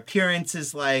what their appearance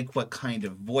is like, what kind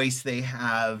of voice they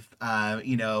have, what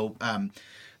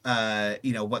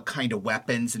kind of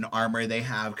weapons and armor they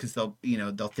have, because they'll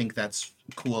think that's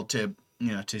cool to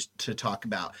talk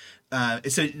about.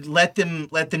 So let them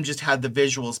just have the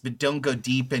visuals, but don't go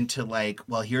deep into, like,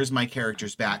 well, here's my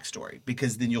character's backstory,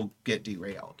 because then you'll get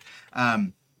derailed.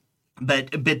 But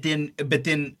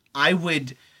then I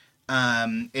would,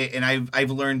 and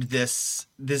I've learned this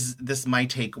is my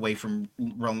takeaway from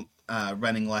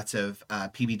running lots of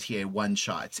PBTA one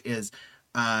shots is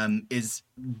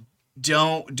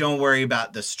don't worry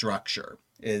about the structure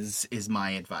is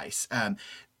my advice.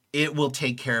 It will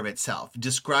take care of itself.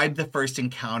 Describe the first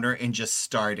encounter and just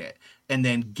start it, and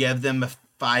then give them a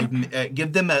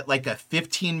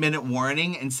 15-minute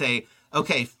warning and say,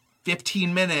 okay,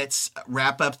 15 minutes,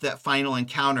 wrap up that final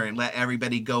encounter and let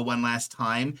everybody go one last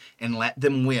time and let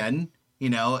them win.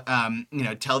 Tell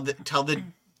the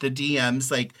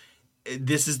DMs, like,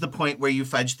 this is the point where you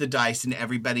fudge the dice and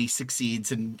everybody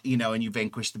succeeds, and and you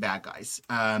vanquish the bad guys.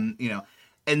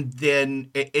 And then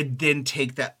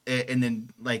take that, and then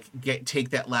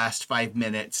take that last 5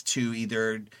 minutes to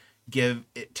either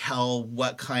tell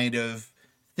what kind of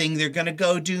thing they're going to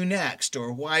go do next,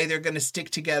 or why they're going to stick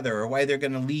together, or why they're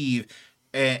going to leave,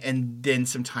 and then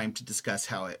some time to discuss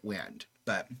how it went.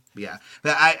 But yeah,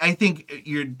 but I think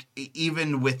you're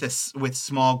even with this with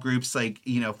small groups like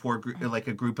like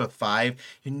a group of 5,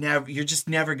 you're just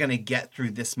never going to get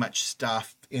through this much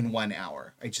stuff in 1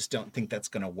 hour. I just don't think that's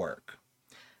going to work.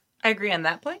 I agree on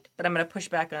that point, but I'm going to push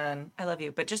back on I love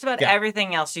you, but just about Yeah.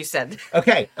 everything else you said.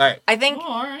 Okay, all right. I think, Oh,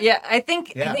 all right. I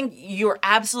think you're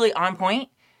absolutely on point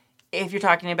if you're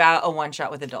talking about a one-shot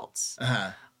with adults.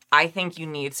 Uh-huh. I think you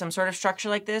need some sort of structure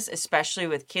like this, especially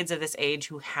with kids of this age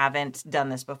who haven't done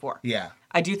this before. Yeah,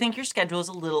 I do think your schedule is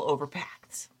a little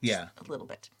overpacked. yeah. Just a little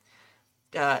bit.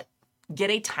 Get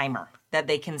a timer that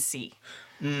they can see.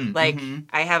 I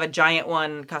have a giant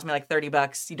one, cost me like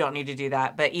 $30. You don't need to do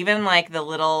that. But even like the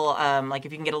little, like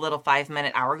if you can get a little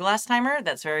 5-minute hourglass timer,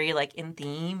 that's very like in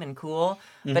theme and cool.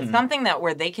 But something that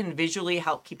where they can visually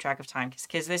help keep track of time, because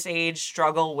kids this age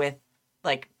struggle with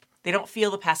like they don't feel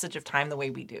the passage of time the way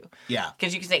we do. Yeah.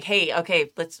 Because you can say, hey,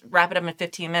 okay, let's wrap it up in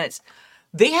 15 minutes.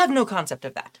 They have no concept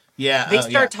of that. Yeah. They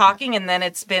start talking, and then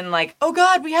it's been like, oh,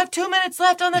 God, we have 2 minutes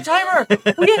left on the timer.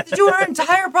 We have to do our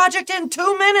entire project in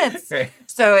 2 minutes. Right.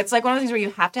 So it's like one of the things where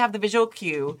you have to have the visual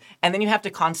cue, and then you have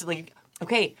to constantly,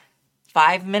 okay,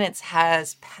 5 minutes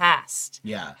has passed.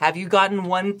 Yeah. Have you gotten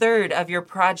 1/3 of your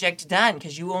project done?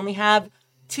 Because you only have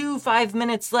 2 5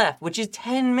 minutes left, which is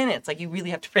 10 minutes. Like, you really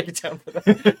have to break it down for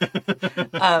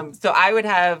them. So I would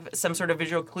have some sort of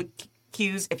visual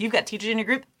cues. If you've got teachers in your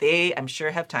group, they, I'm sure,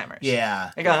 have timers.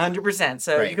 Yeah. Like 100%.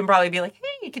 So Right. you can probably be like,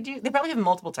 hey, could you? They probably have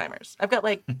multiple timers. I've got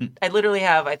like, I literally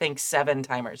have, I think, 7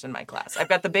 timers in my class. I've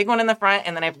got the big one in the front,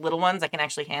 and then I have little ones I can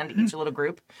actually hand to each little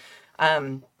group.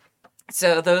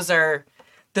 So those are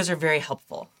very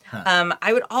helpful.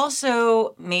 I would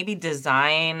also maybe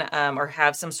design or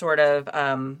have some sort of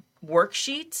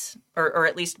worksheet or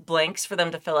at least blanks for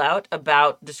them to fill out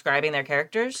about describing their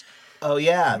characters. Oh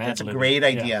yeah, Mad that's a Libby. great Yeah.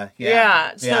 idea.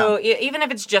 Yeah. So even if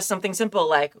it's just something simple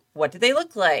like, what do they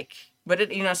look like?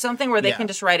 But something where they Yeah. can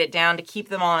just write it down to keep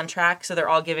them all on track, so they're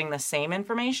all giving the same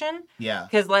information. Yeah.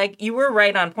 Because like you were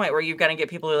right on point, where you've got to get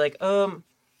people who are like,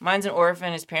 mine's an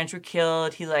orphan. His parents were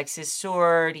killed. He likes his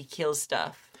sword. He kills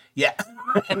stuff. Yeah.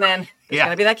 And then there's Yeah.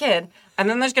 going to be that kid. And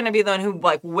then there's going to be the one who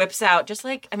like whips out just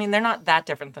like, I mean, they're not that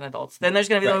different than adults. Then there's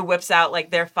going to be the one who whips out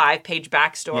like their 5-page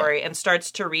backstory and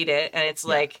starts to read it. And it's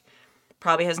like,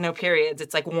 probably has no periods.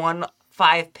 It's like one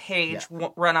 5-page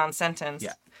run-on sentence.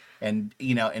 Yeah. And,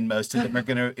 and most of them are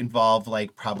going to involve,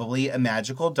 like, probably a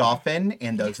magical dolphin,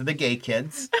 and those are the gay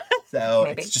kids. So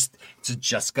Maybe. it's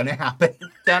just going to happen.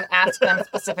 Don't ask them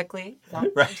specifically.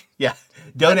 No. Right. Yeah.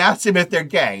 Don't ask them if they're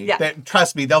gay. Yeah. But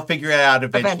trust me, they'll figure it out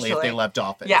eventually if they Eventually. love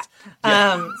dolphins. Yeah.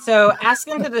 So ask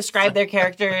them to describe their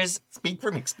characters. Speak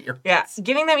from experience. Yeah.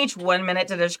 Giving them each 1 minute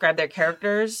to describe their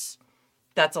characters,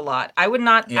 that's a lot. I would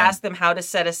not ask them how to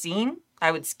set a scene. I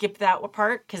would skip that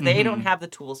part because they don't have the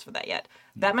tools for that yet.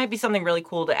 That might be something really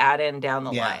cool to add in down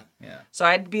the line. Yeah. So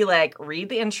I'd be like, read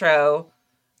the intro.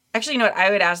 Actually, you know what?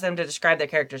 I would ask them to describe their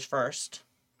characters first.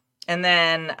 And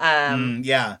then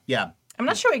Yeah. I'm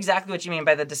not sure exactly what you mean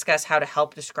by the discuss how to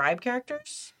help describe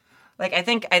characters. Like I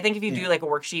think if you do like a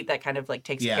worksheet that kind of like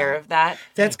takes care of that.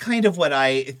 That's kind of what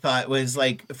I thought was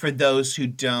like for those who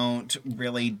don't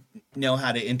really know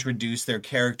how to introduce their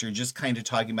character, just kind of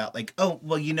talking about like, oh,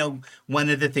 well, one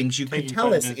of the things you could Taking tell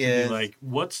 5 us minutes to is be like,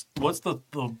 what's the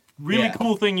really Yeah.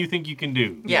 cool thing you think you can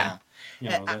do? Yeah. You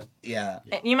know, that, yeah,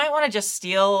 You might want to just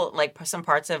steal like some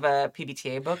parts of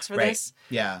PBTA books for right, this.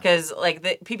 yeah, Because like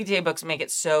the PBTA books make it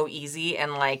so easy,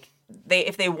 and like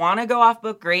if they want to go off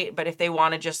book, great. But if they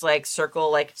want to just like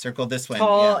circle like circle this one,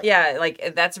 tall,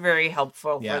 like that's very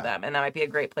helpful Yeah. for them, and that might be a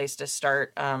great place to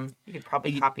start. You could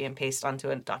probably copy and paste onto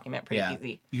a document pretty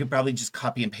easy. You could probably just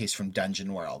copy and paste from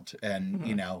Dungeon World, and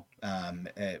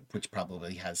Mm-hmm. which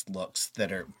probably has looks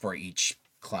that are for each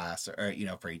class or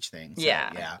for each thing. So,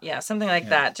 Yeah, something like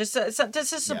that. Just to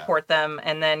support them,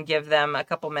 and then give them a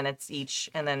couple minutes each,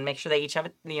 and then make sure they each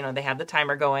have they have the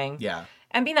timer going. yeah,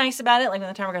 And be nice about it. Like when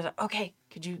the timer goes, okay,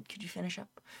 could you finish up?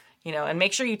 And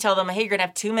make sure you tell them, hey, you're gonna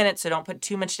have 2 minutes, so don't put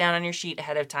too much down on your sheet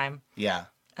ahead of time. yeah.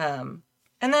 And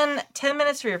then 10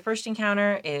 minutes for your first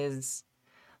encounter is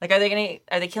like, are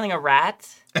they killing a rat?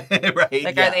 Right.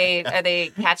 Like, yeah. are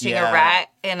they catching Yeah. a rat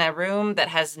in a room that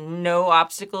has no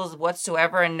obstacles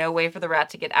whatsoever and no way for the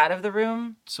rat to get out of the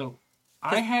room? so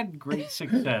I had great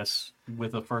success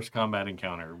with a first combat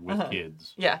encounter with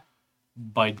kids Yeah.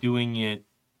 by framing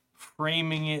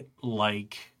it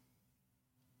like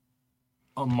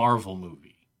a Marvel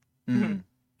movie. Mhm.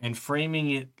 And framing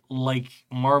it like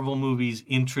Marvel movies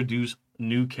introduce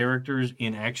new characters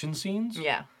in action scenes.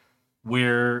 Yeah.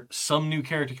 where some new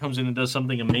character comes in and does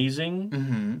something amazing,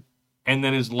 Mm-hmm. and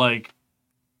then is like,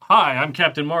 "Hi, I'm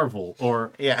Captain Marvel,"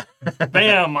 or Yeah.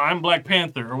 "Bam, I'm Black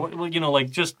Panther," or what, like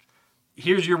just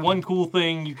here's your one cool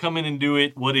thing. You come in and do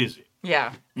it. What is it?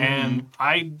 Yeah. And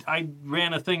I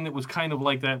ran a thing that was kind of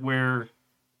like that, where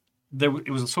it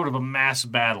was a sort of a mass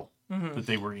battle that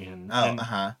they were in. Oh, and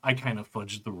uh-huh. I kind of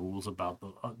fudged the rules about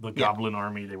the goblin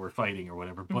army they were fighting or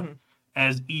whatever. But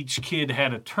as each kid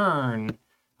had a turn,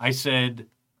 I said,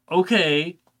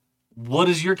 "Okay, what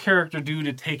does your character do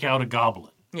to take out a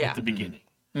goblin Yeah. at the beginning?"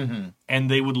 Mm-hmm. And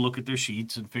they would look at their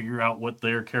sheets and figure out what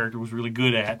their character was really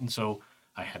good at. And so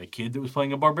I had a kid that was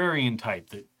playing a barbarian type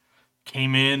that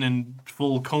came in and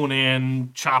full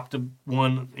Conan chopped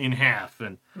one in half.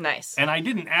 And Nice. I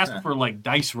didn't ask for like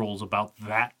dice rolls about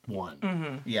that one.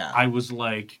 Mm-hmm. Yeah. I was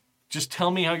like, just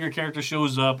tell me how your character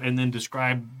shows up and then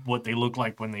describe what they look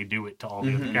like when they do it to all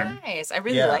the other characters. Nice. I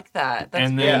really Yeah. like that. That's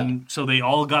And then, so they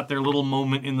all got their little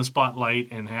moment in the spotlight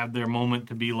and had their moment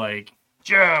to be like,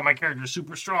 "Yeah, my character's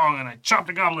super strong and I chopped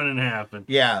a goblin in half."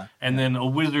 Yeah. And then a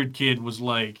wizard kid was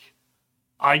like,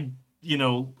 I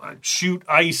shoot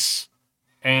ice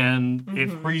and it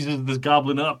freezes this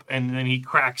goblin up and then he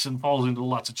cracks and falls into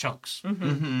lots of chunks.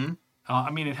 Mm-hmm.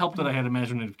 It helped that I had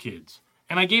imaginative kids.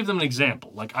 And I gave them an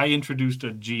example. Like, I introduced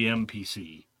a GM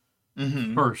PC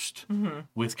first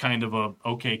with kind of a,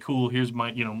 okay, cool, here's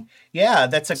my, Yeah,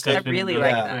 that's a step good. I really into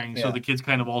like the that. thing. Yeah. So the kids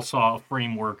kind of all saw a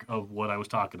framework of what I was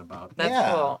talking about. That's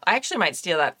Yeah. cool. I actually might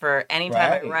steal that for any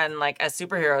time Right. I run like a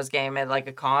superheroes game at like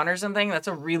a con or something. That's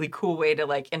a really cool way to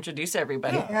like introduce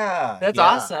everybody. Yeah. That's yeah.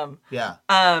 awesome. Yeah.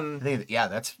 I think,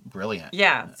 that's brilliant.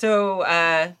 Yeah. So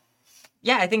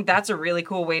yeah, I think that's a really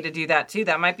cool way to do that too.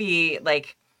 That might be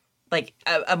like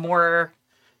a more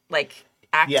like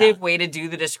active way to do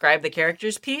the describe the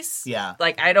characters piece. Yeah.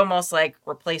 Like I'd almost like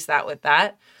replace that with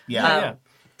that. Yeah. Yeah.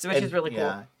 So which is really cool.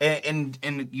 Yeah.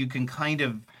 And you can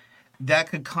that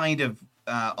could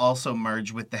also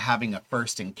merge with the having a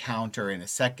first encounter and a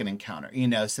second encounter,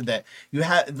 so that you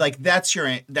have like that's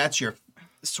your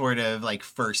sort of like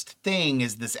first thing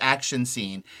is this action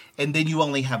scene, and then you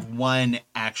only have one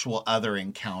actual other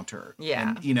encounter.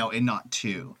 Yeah. And, and not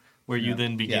two. Where you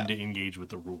then begin Yeah. to engage with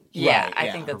the rules. Yeah, Right, I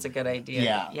yeah. think that's a good idea.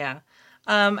 Yeah. Yeah.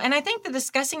 And I think the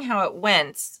discussing how it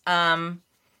went,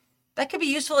 that could be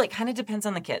useful. It kind of depends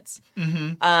on the kids.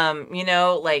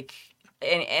 Mm-hmm. Like,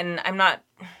 and I'm not,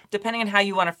 depending on how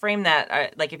you want to frame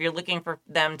that, like if you're looking for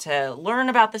them to learn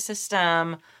about the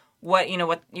system, what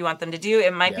you want them to do,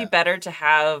 it might be Yeah. better to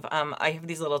have, I have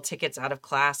these little tickets out of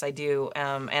class, I do,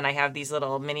 and I have these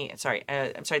little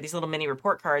these little mini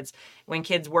report cards when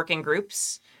kids work in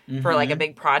groups for like a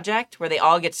big project where they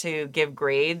all get to give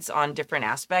grades on different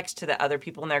aspects to the other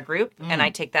people in their group. And I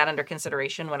take that under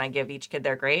consideration when I give each kid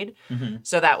their grade.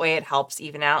 So that way it helps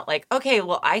even out like, okay,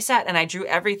 well, I sat and I drew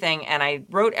everything and I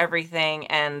wrote everything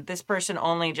and this person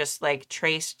only just like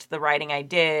traced the writing I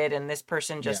did and this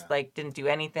person just like didn't do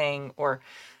anything, or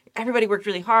everybody worked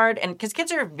really hard. And because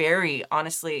kids are very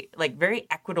honestly like very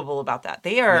equitable about that.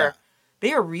 They are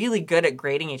really good at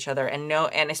grading each other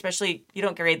and especially you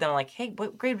don't grade them like, hey,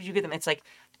 what grade would you give them? It's like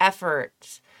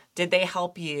effort. Did they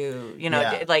help you?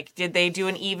 Yeah. Did they do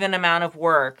an even amount of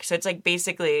work? So it's like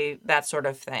basically that sort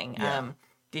of thing. Yeah.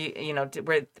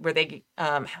 Were they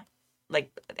like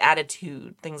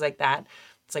attitude, things like that.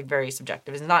 It's like very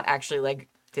subjective. It's not actually like,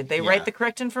 did they write the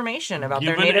correct information about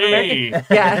Give their an Native A. American?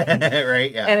 Yeah.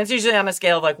 Right. Yeah. And it's usually on a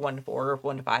scale of like 1 to 4 or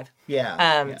 1 to 5.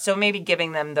 Yeah. So maybe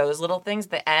giving them those little things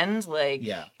at the end, like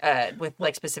Yeah. with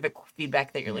like specific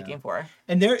feedback that you're looking for.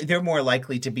 And they're more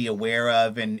likely to be aware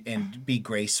of and be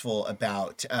graceful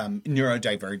about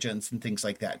neurodivergence and things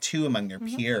like that too among their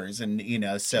peers, and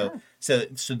so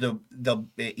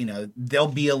they'll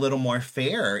be a little more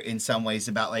fair in some ways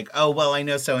about like, oh well, I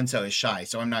know so and so is shy,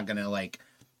 so I'm not gonna like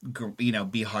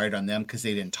be hard on them because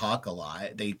they didn't talk a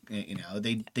lot. They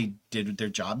they did their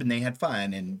job and they had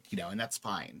fun, and and that's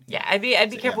fine. Yeah, I'd be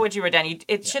careful what you wrote down.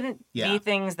 It shouldn't Yeah. be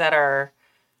things that are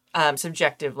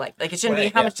subjective. Like it shouldn't Right,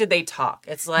 be how yeah. much did they talk.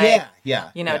 It's like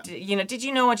Yeah. did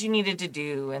you know what you needed to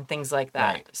do and things like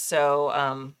that. Right.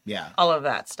 So Yeah. all of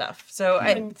that stuff. So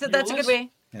so that's a good way.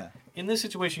 Yeah. In this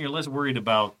situation, you're less worried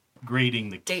about grading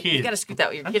the Dave, kid. you got to scoot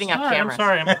that. You're getting off Sorry, camera.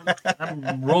 I'm sorry.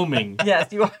 I'm roaming.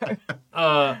 Yes, you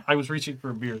are. I was reaching for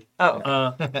a beer.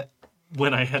 Oh,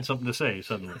 When I had something to say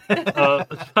suddenly.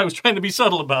 I was trying to be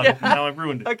subtle about it, and now I've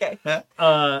ruined it. okay.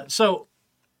 So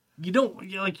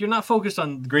you're not focused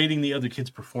on grading the other kid's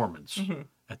performance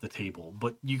at the table,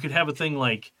 but you could have a thing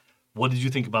like, what did you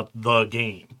think about the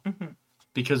game?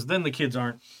 because then the kids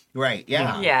aren't. Right.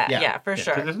 Yeah. Yeah, for Because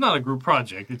sure. it's not a group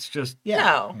project. It's just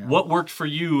No. what worked for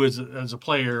you as a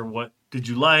player. What did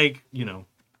you like?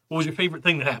 What was your favorite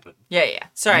thing that happened? Yeah.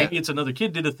 Sorry. Maybe it's another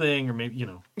kid did a thing, or maybe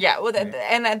Yeah, well,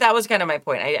 and that was kind of my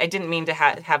point. I didn't mean to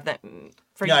have them.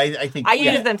 For, No, I think I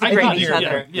use them to I grade thought each you-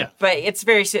 other. yeah. But it's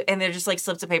very and they're just like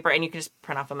slips of paper, and you can just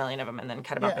print off a million of them and then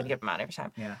cut them up Yeah. and give them out every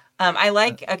time. Yeah. I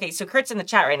like. Okay, so Kurt's in the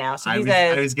chat right now. So I he was,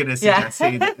 says, I was gonna Yeah.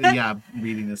 suggest,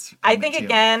 reading this. I comment think too.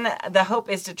 again, the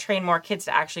hope is to train more kids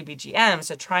to actually be GMs.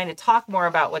 So trying to talk more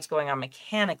about what's going on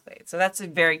mechanically. So that's a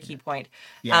very key point.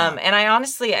 Yeah. And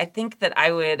I think that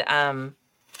I would,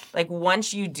 like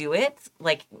once you do it,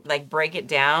 like break it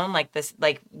down, like this,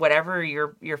 like whatever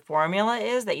your formula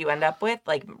is that you end up with,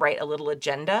 like write a little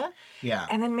agenda. Yeah.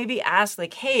 And then maybe ask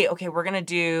like, hey, okay, we're going to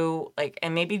do like,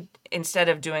 and maybe instead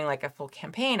of doing like a full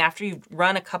campaign, after you've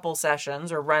run a couple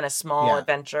sessions or run a small Yeah.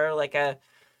 adventure, like a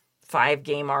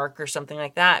 5-game arc or something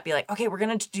like that, be like, okay, we're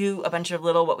going to do a bunch of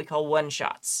little, what we call one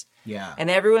shots. Yeah. And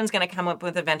everyone's going to come up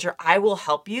with an adventure. I will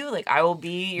help you. Like I will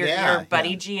be your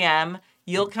buddy GM.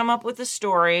 You'll come up with a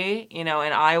story, and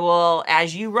I will,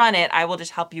 as you run it, I will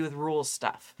just help you with rules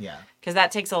stuff. Yeah. Because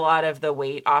that takes a lot of the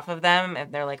weight off of them.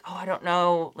 And they're like, oh, I don't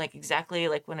know, like exactly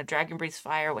like when a dragon breathes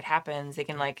fire, what happens? They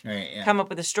can like Right, yeah. come up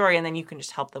with a story, and then you can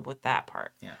just help them with that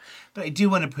part. Yeah, but I do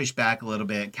want to push back a little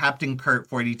bit. Captain Kurt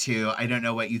 42. I don't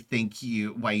know why you think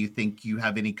you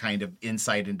have any kind of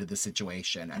insight into the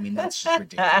situation. I mean, that's just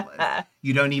ridiculous.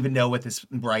 You don't even know what this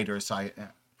writer saw.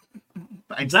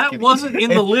 I'm just that kidding. wasn't in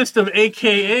the list of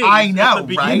AKAs. I at know,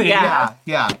 the right? beginning.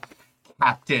 Yeah.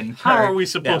 Captain How Kurt. are we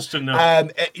supposed to know?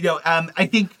 I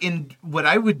think in what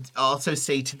I would also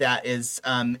say to that is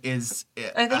I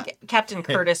think Captain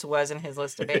Curtis was in his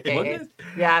list of AKAs. Wasn't it?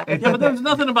 Yeah. Yeah, but there's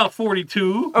nothing about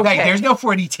 42. Okay. Hey, there's no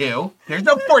 42. There's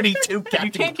no 42 You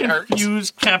Captain can't Kurt.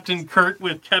 confuse Captain Kurt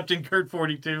with Captain Kurt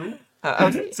 42.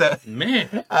 So,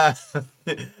 Man.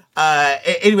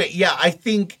 anyway, yeah, I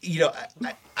think,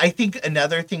 I think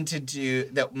another thing to do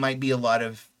that might be a lot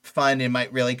of fun and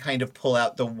might really kind of pull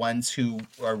out the ones who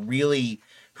are really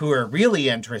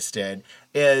interested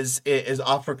is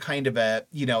offer kind of a,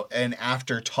 an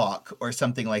after talk or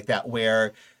something like that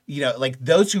where, like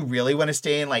those who really want to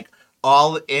stay in, like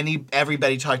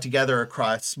everybody talk together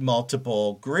across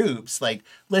multiple groups. Like,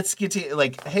 let's get to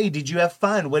like, hey, did you have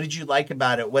fun? What did you like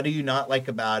about it? What do you not like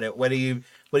about it? What do you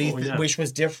wish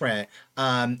was different?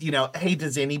 Hey,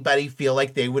 does anybody feel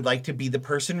like they would like to be the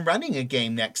person running a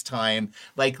game next time?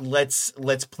 Like, let's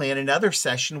plan another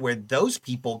session where those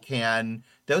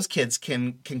kids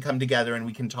can come together and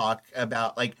we can talk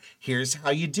about like, here's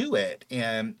how you do it.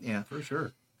 And For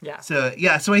sure. Yeah. so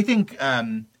I think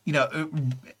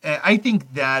I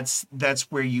think that's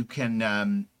where you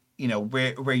can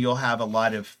where you'll have a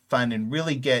lot of fun and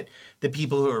really get the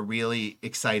people who are really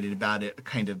excited about it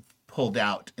kind of pulled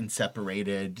out and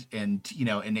separated and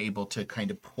and able to kind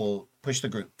of push the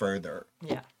group further.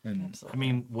 Yeah. And, I Absolutely.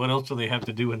 mean, what else do they have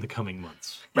to do in the coming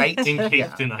months? right?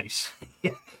 Encased in ice.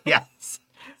 Yes.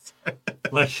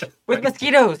 Like, With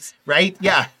mosquitoes. Right?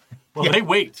 Yeah. well, they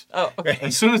wait. Oh, okay.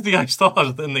 As soon as the ice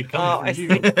thaws, then they come Oh, for I you.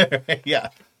 see. Yeah.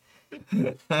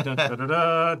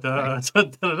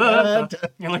 Da-da-da-da-da-da-da-da.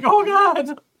 You're like, oh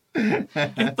God,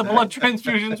 get the blood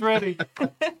transfusions ready.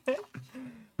 But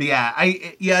yeah,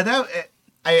 I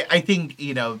think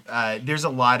there's a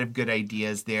lot of good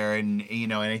ideas there, and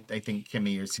and I think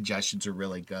Kimmy, your suggestions are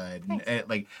really good. And,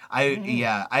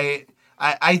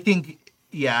 I think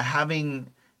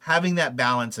having that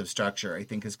balance of structure, I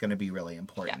think, is going to be really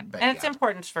important. Yeah. But And it's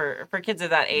important for kids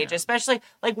of that age, especially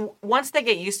like once they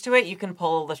get used to it, you can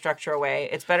pull the structure away.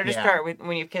 It's better to Yeah. start with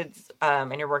when you have kids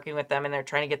and you're working with them and they're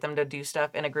trying to get them to do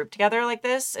stuff in a group together like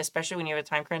this, especially when you have a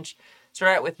time crunch.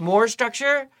 Start out with more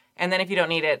structure, and then if you don't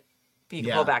need it, you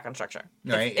can pull back on structure.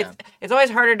 Right, It's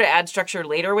always harder to add structure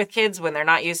later with kids when they're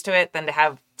not used to it than to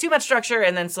have too much structure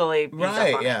and then slowly ease up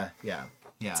right, on it. yeah.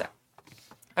 So,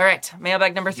 all right,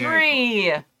 mailbag number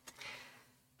 3.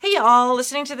 Hey y'all,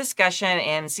 listening to the discussion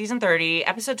in season 30,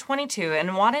 episode 22,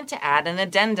 and wanted to add an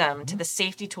addendum to the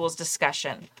safety tools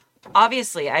discussion.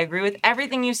 Obviously, I agree with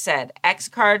everything you said. X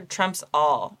card trumps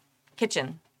all.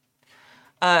 Kitchen.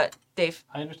 Dave.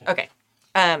 I understand. Okay.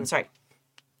 Sorry.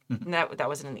 That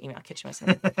wasn't an email. Kitchen was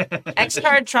in X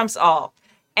card trumps all.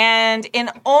 And in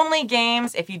only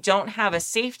games, if you don't have a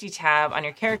safety tab on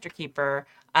your character keeper,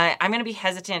 I'm going to be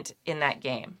hesitant in that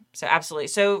game. So absolutely.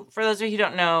 So for those of you who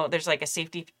don't know, there's like a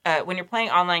safety, when you're playing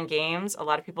online games, a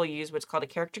lot of people use what's called a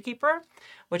character keeper,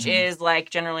 which is like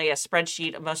generally a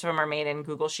spreadsheet. Most of them are made in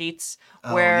Google Sheets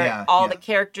where all the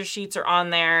character sheets are on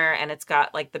there and it's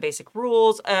got like the basic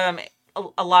rules.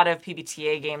 a lot of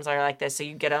PBTA games are like this. So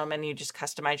you get them and you just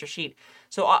customize your sheet.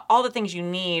 So all the things you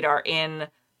need are in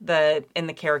the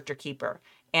character keeper.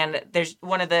 And there's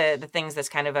one of the things that's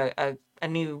kind of a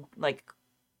new like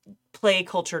play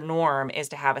culture norm is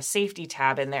to have a safety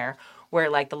tab in there where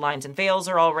like the lines and veils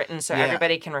are all written so Yeah.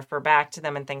 everybody can refer back to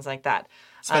them and things like that.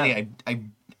 It's funny. I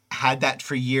had that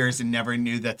for years and never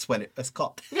knew that's what it was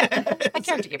called. A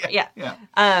character keeper, yeah.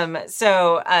 Yeah.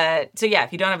 So yeah,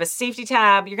 if you don't have a safety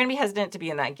tab, you're going to be hesitant to be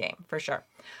in that game for sure.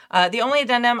 The only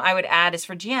addendum I would add is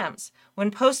for GMs. When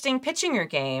pitching your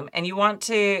game, and you want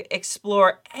to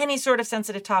explore any sort of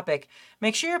sensitive topic,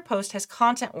 make sure your post has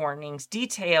content warnings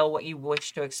detail what you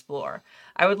wish to explore.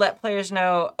 I would let players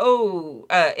know,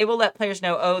 it will let players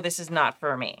know, this is not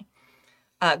for me.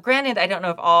 Granted, I don't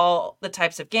know of all the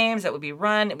types of games that would be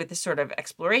run with this sort of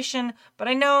exploration, but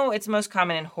I know it's most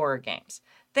common in horror games.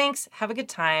 Thanks, have a good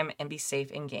time, and be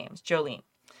safe in games. Jolene.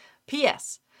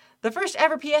 P.S. The first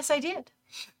ever P.S. I did.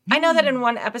 I know that in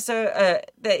one episode,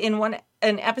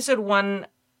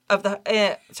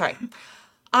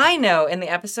 I know in the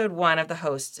episode 1 of the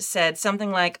host said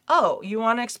something like, you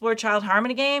want to explore child harm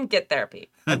in a game? Get therapy.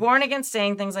 I warn against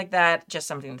saying things like that, just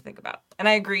something to think about. And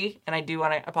I agree, and I do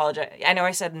want to apologize. I know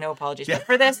I said no apologies, but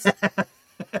for this,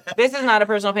 this is not a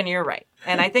personal opinion, you're right.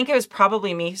 And I think it was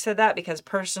probably me who said that because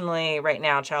personally, right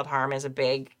now, child harm is a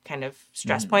big kind of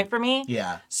stress point for me.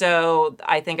 Yeah. So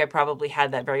I think I probably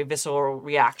had that very visceral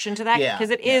reaction to that because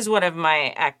it is one of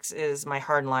my my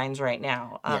hard lines right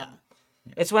now.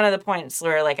 It's one of the points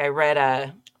where like I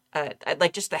read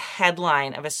like just the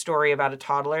headline of a story about a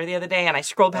toddler the other day, and I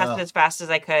scrolled past it as fast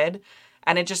as I could,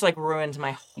 and it just like ruined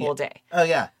my whole day. Oh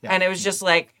yeah. And it was just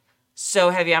like so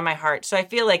heavy on my heart. So I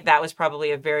feel like that was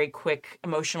probably a very quick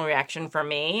emotional reaction for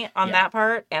me on that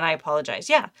part, and I apologize.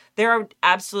 Yeah, there are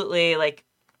absolutely like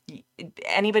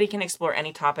anybody can explore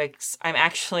any topics. I'm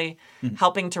actually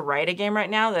helping to write a game right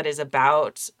now that is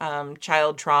about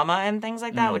child trauma and things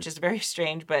like that, which is very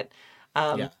strange, but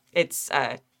it's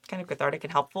kind of cathartic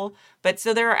and helpful. But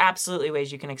so there are absolutely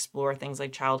ways you can explore things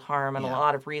like child harm and a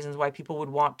lot of reasons why people would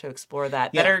want to explore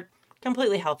that are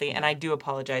completely healthy. And I do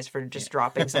apologize for just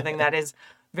dropping something that is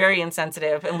very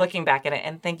insensitive and looking back at it.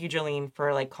 And thank you, Jolene,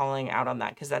 for like calling out on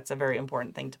that because that's a very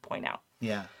important thing to point out.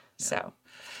 Yeah. So.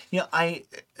 I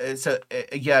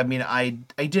mean, I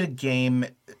did a game.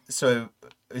 So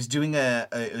I was doing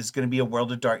it was going to be a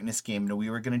World of Darkness game, and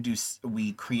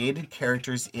we created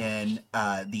characters in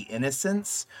the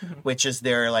Innocents, which is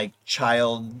their like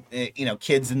child,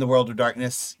 kids in the World of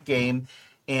Darkness game.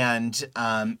 And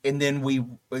then we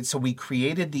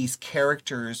created these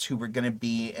characters who were going to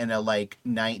be in a like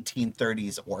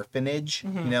 1930s orphanage,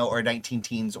 or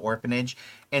 19-teens orphanage.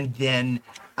 And then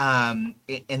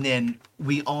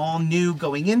we all knew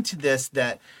going into this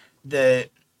that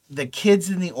the kids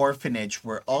in the orphanage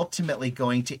were ultimately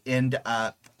going to end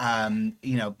up,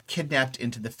 kidnapped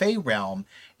into the Fey realm,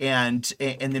 and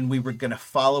then we were going to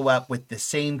follow up with the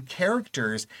same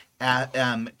characters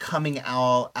coming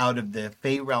out of the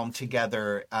Fey realm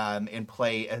together and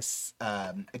play a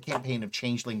campaign of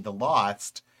Changeling the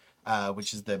Lost,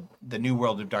 which is the New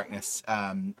World of Darkness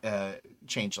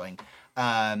Changeling.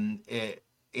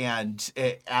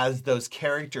 As those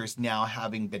characters now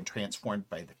having been transformed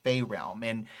by the Fey realm.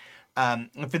 And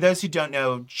for those who don't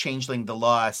know Changeling the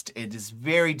Lost, it is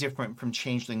very different from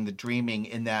Changeling the Dreaming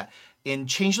in that in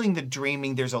Changeling the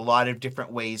Dreaming, there's a lot of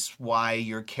different ways why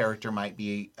your character might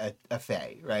be a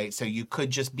Fey, right? So you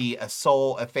could just be a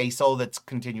Fey soul that's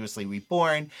continuously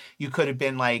reborn. You could have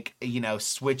been like,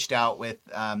 switched out with,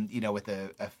 with a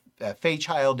Fey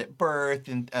child at birth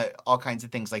and all kinds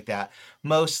of things like that.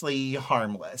 Mostly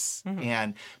harmless.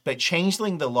 But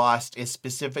Changeling the Lost is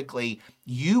specifically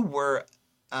you were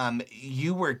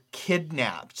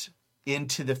kidnapped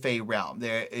into the Fey realm.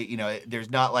 There,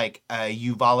 there's not like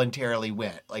you voluntarily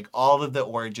went. Like all of the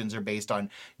origins are based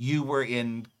on you were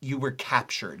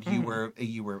captured. You were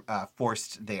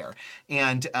forced there,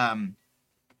 and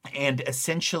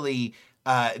essentially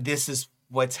this is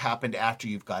what's happened after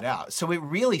you've got out. So it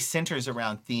really centers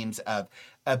around themes of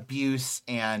abuse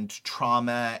and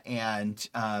trauma and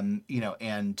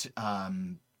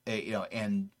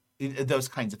those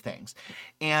kinds of things.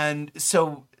 And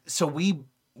so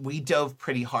we dove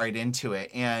pretty hard into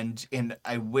it, and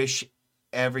I wish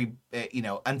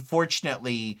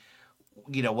unfortunately,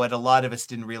 what a lot of us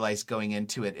didn't realize going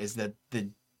into it is that the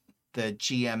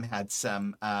GM had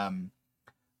some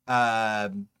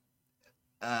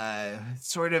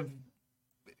sort of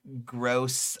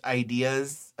gross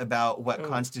ideas about what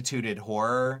constituted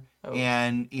horror,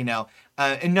 and not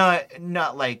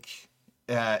like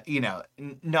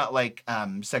not like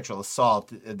sexual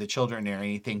assault of the children or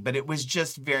anything, but it was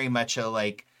just very much a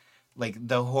like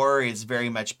the horror is very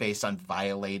much based on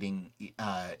violating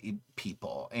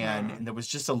people, and there was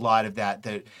just a lot of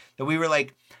that we were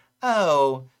like,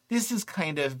 oh, this is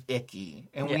kind of icky,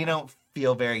 and we don't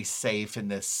feel very safe in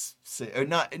this, or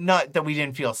not that we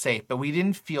didn't feel safe, but we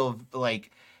didn't feel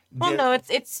like. Well, no,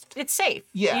 it's safe.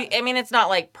 Yeah. I mean, it's not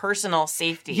like personal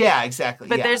safety. Yeah, exactly.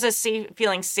 But yeah. there's a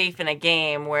feeling safe in a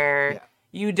game where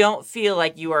you don't feel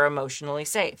like you are emotionally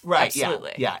safe. Right.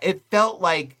 Absolutely. Yeah. It felt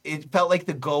like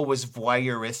the goal was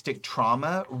voyeuristic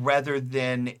trauma rather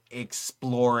than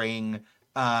exploring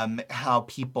how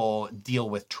people deal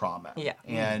with trauma. Yeah.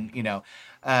 And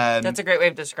That's a great way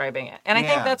of describing it. And I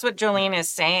think Yeah. that's what Jolene is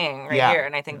saying right here.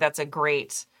 And I think that's a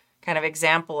great kind of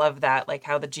example of that, like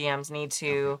how the GMs need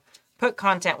to put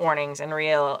content warnings and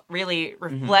really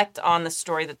reflect on the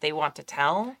story that they want to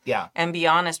tell. Yeah. And be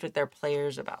honest with their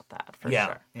players about that, for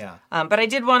sure. Yeah. But I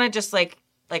did want to just like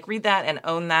read that and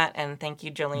own that, and thank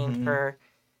you, Jolene, for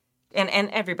and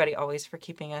everybody always for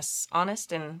keeping us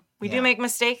honest. And we do make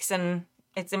mistakes, and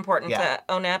it's important to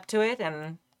own up to it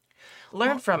and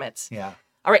learn from it. Yeah.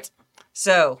 All right,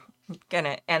 so I'm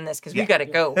gonna end this because we gotta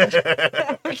go.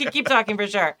 We can keep talking for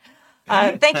sure.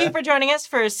 Thank you for joining us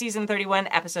for season 31,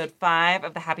 episode 5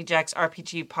 of the Happy Jacks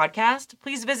RPG podcast.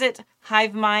 Please visit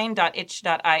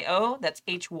hivemind.itch.io. That's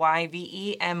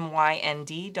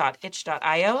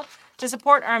HYVEMYND.itch.io to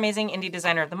support our amazing indie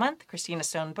designer of the month, Christina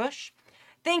Stone Bush.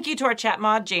 Thank you to our chat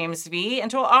mod, James V,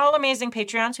 and to all amazing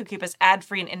Patreons who keep us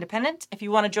ad-free and independent. If you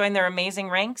want to join their amazing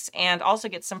ranks and also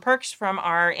get some perks from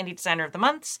our Indie Designer of the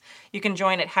Months, you can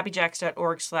join at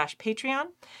happyjacks.org/Patreon.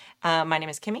 My name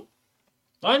is Kimmy.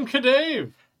 I'm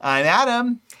Kadave. I'm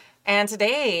Adam. And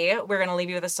today we're going to leave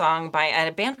you with a song by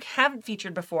a band we haven't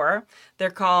featured before. They're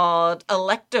called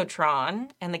Electotron,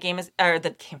 and the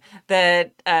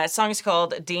song is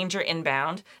called Danger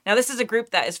Inbound. Now, this is a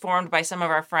group that is formed by some of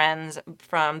our friends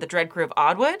from the Dread Crew of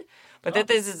Oddwood, but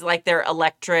this is like their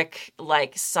electric,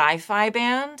 like sci-fi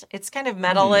band. It's kind of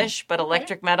metal-ish, but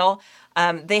electric metal.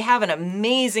 They have an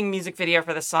amazing music video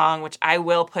for the song, which I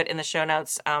will put in the show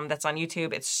notes. That's on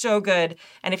YouTube. It's so good.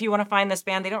 And if you want to find this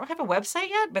band, they don't have a website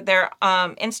yet, but they're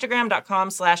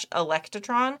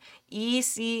Instagram.com/Electotron,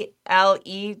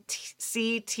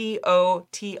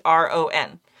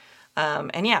 ECLECTOTRON.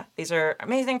 And yeah, these are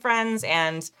amazing friends.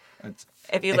 And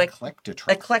if you like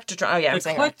Eclectotron. Oh yeah, I'm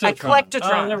saying it.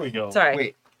 Eclectotron. Oh, there we go. Sorry.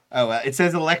 Wait. Oh, it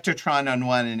says Electrotron on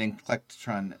one and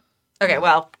Eclectotron. Okay,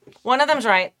 well, one of them's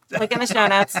right. Click in the show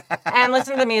notes and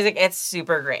listen to the music. It's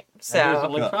super great. And there's So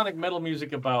electronic metal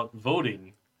music about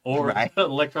voting, or Right.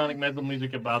 electronic metal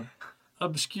music about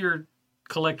obscure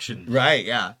collections. Right,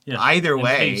 yeah. Yeah, Either and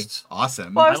way, tastes.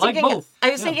 awesome. well, I was I like thinking, both.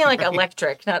 I was thinking like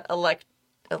electric, not electric.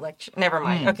 Never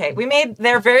mind. Okay, we made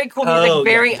their very cool music Oh,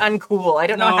 very uncool. I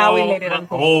don't know how we made it uncool.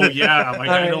 Oh yeah, like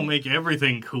I right. don't make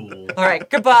everything cool. All right,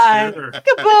 goodbye. Sure.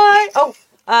 Goodbye. Oh,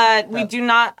 we do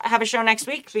not have a show next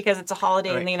week because it's a holiday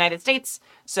in Right. the United States.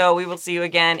 So we will see you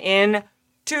again in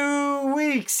 2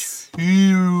 weeks.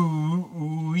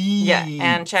 Yeah,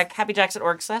 and check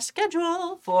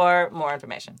happyjacks.org/schedule for more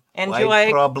information. Enjoy.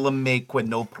 Why problem make when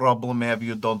no problem have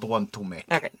you don't want to make?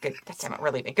 Okay, good. God damn it,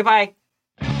 we're leaving. Goodbye.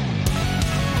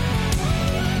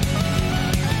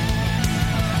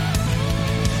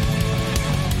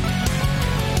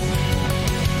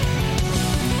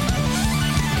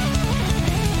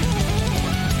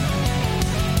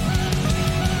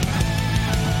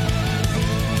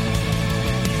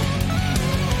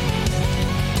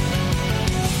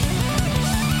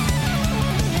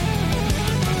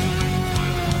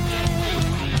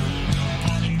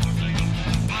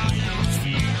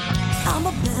 I'm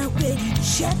about ready to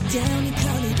shut down and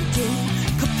call it a day.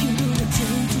 Computer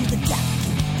return to the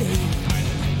docking bay.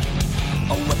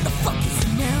 Oh, what the fuck is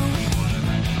it now?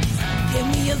 Give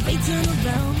me a bait, turn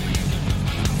around.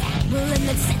 Well, and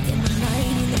let's set in the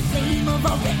night in the flame of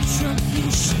our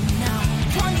retribution now.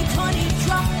 2020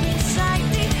 drop inside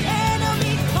the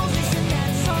enemy closes and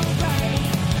that's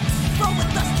alright. But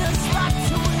with us the spot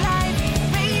to light,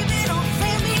 baby, don't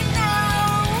play me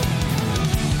now.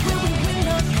 Will we win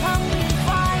the coming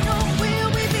final? Will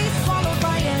we be swallowed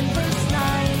by endless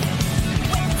night?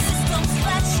 When the systems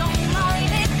flash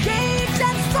online, engage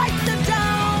and strike them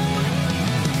down.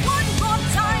 One more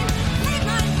time, leave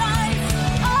my life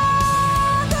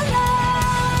on the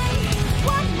line.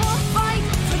 One more fight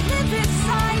to live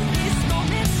inside this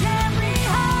momentary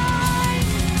high.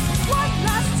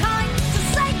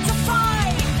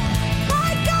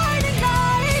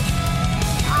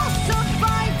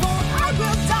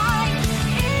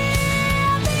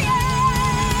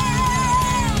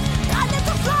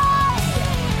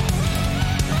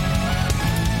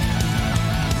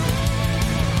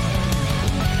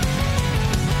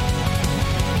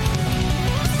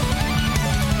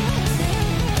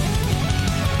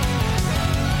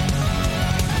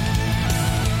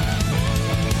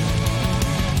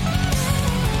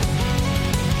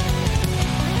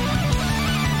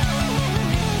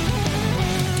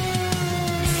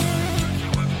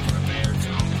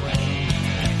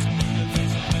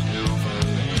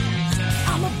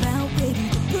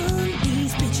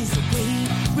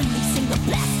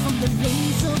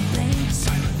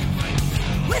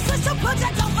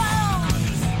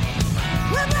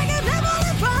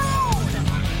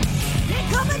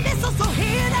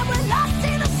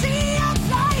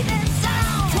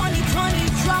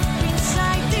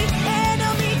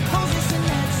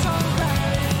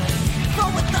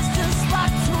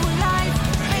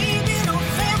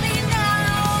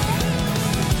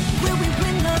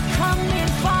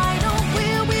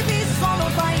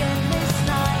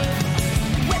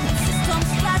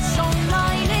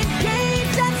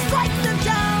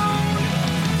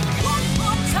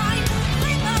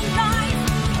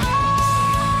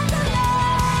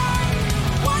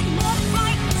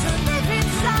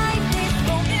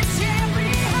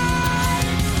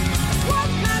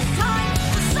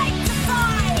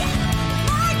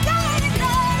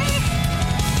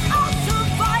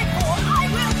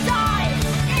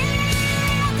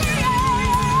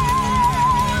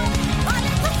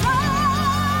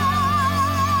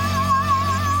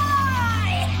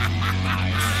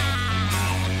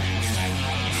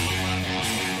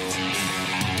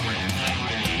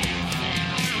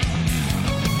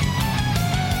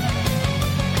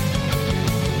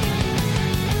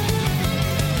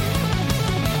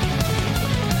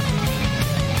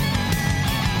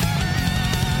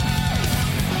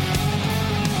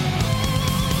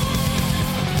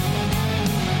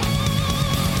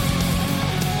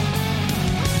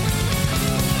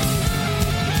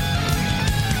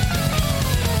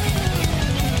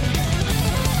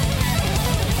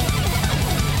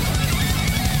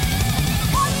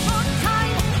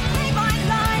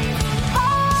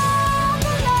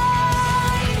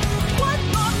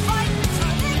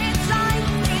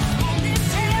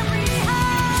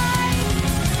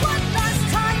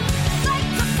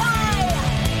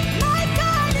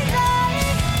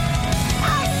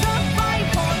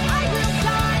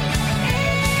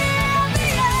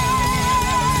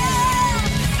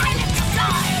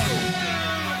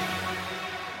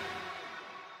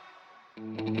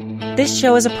 This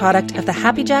show is a product of the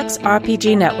Happy Jacks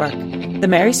RPG Network. The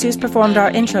Mary Sue's performed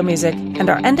our intro music, and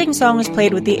our ending song was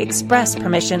played with the express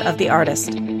permission of the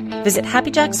artist. Visit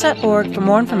happyjacks.org for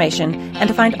more information and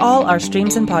to find all our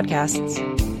streams and podcasts.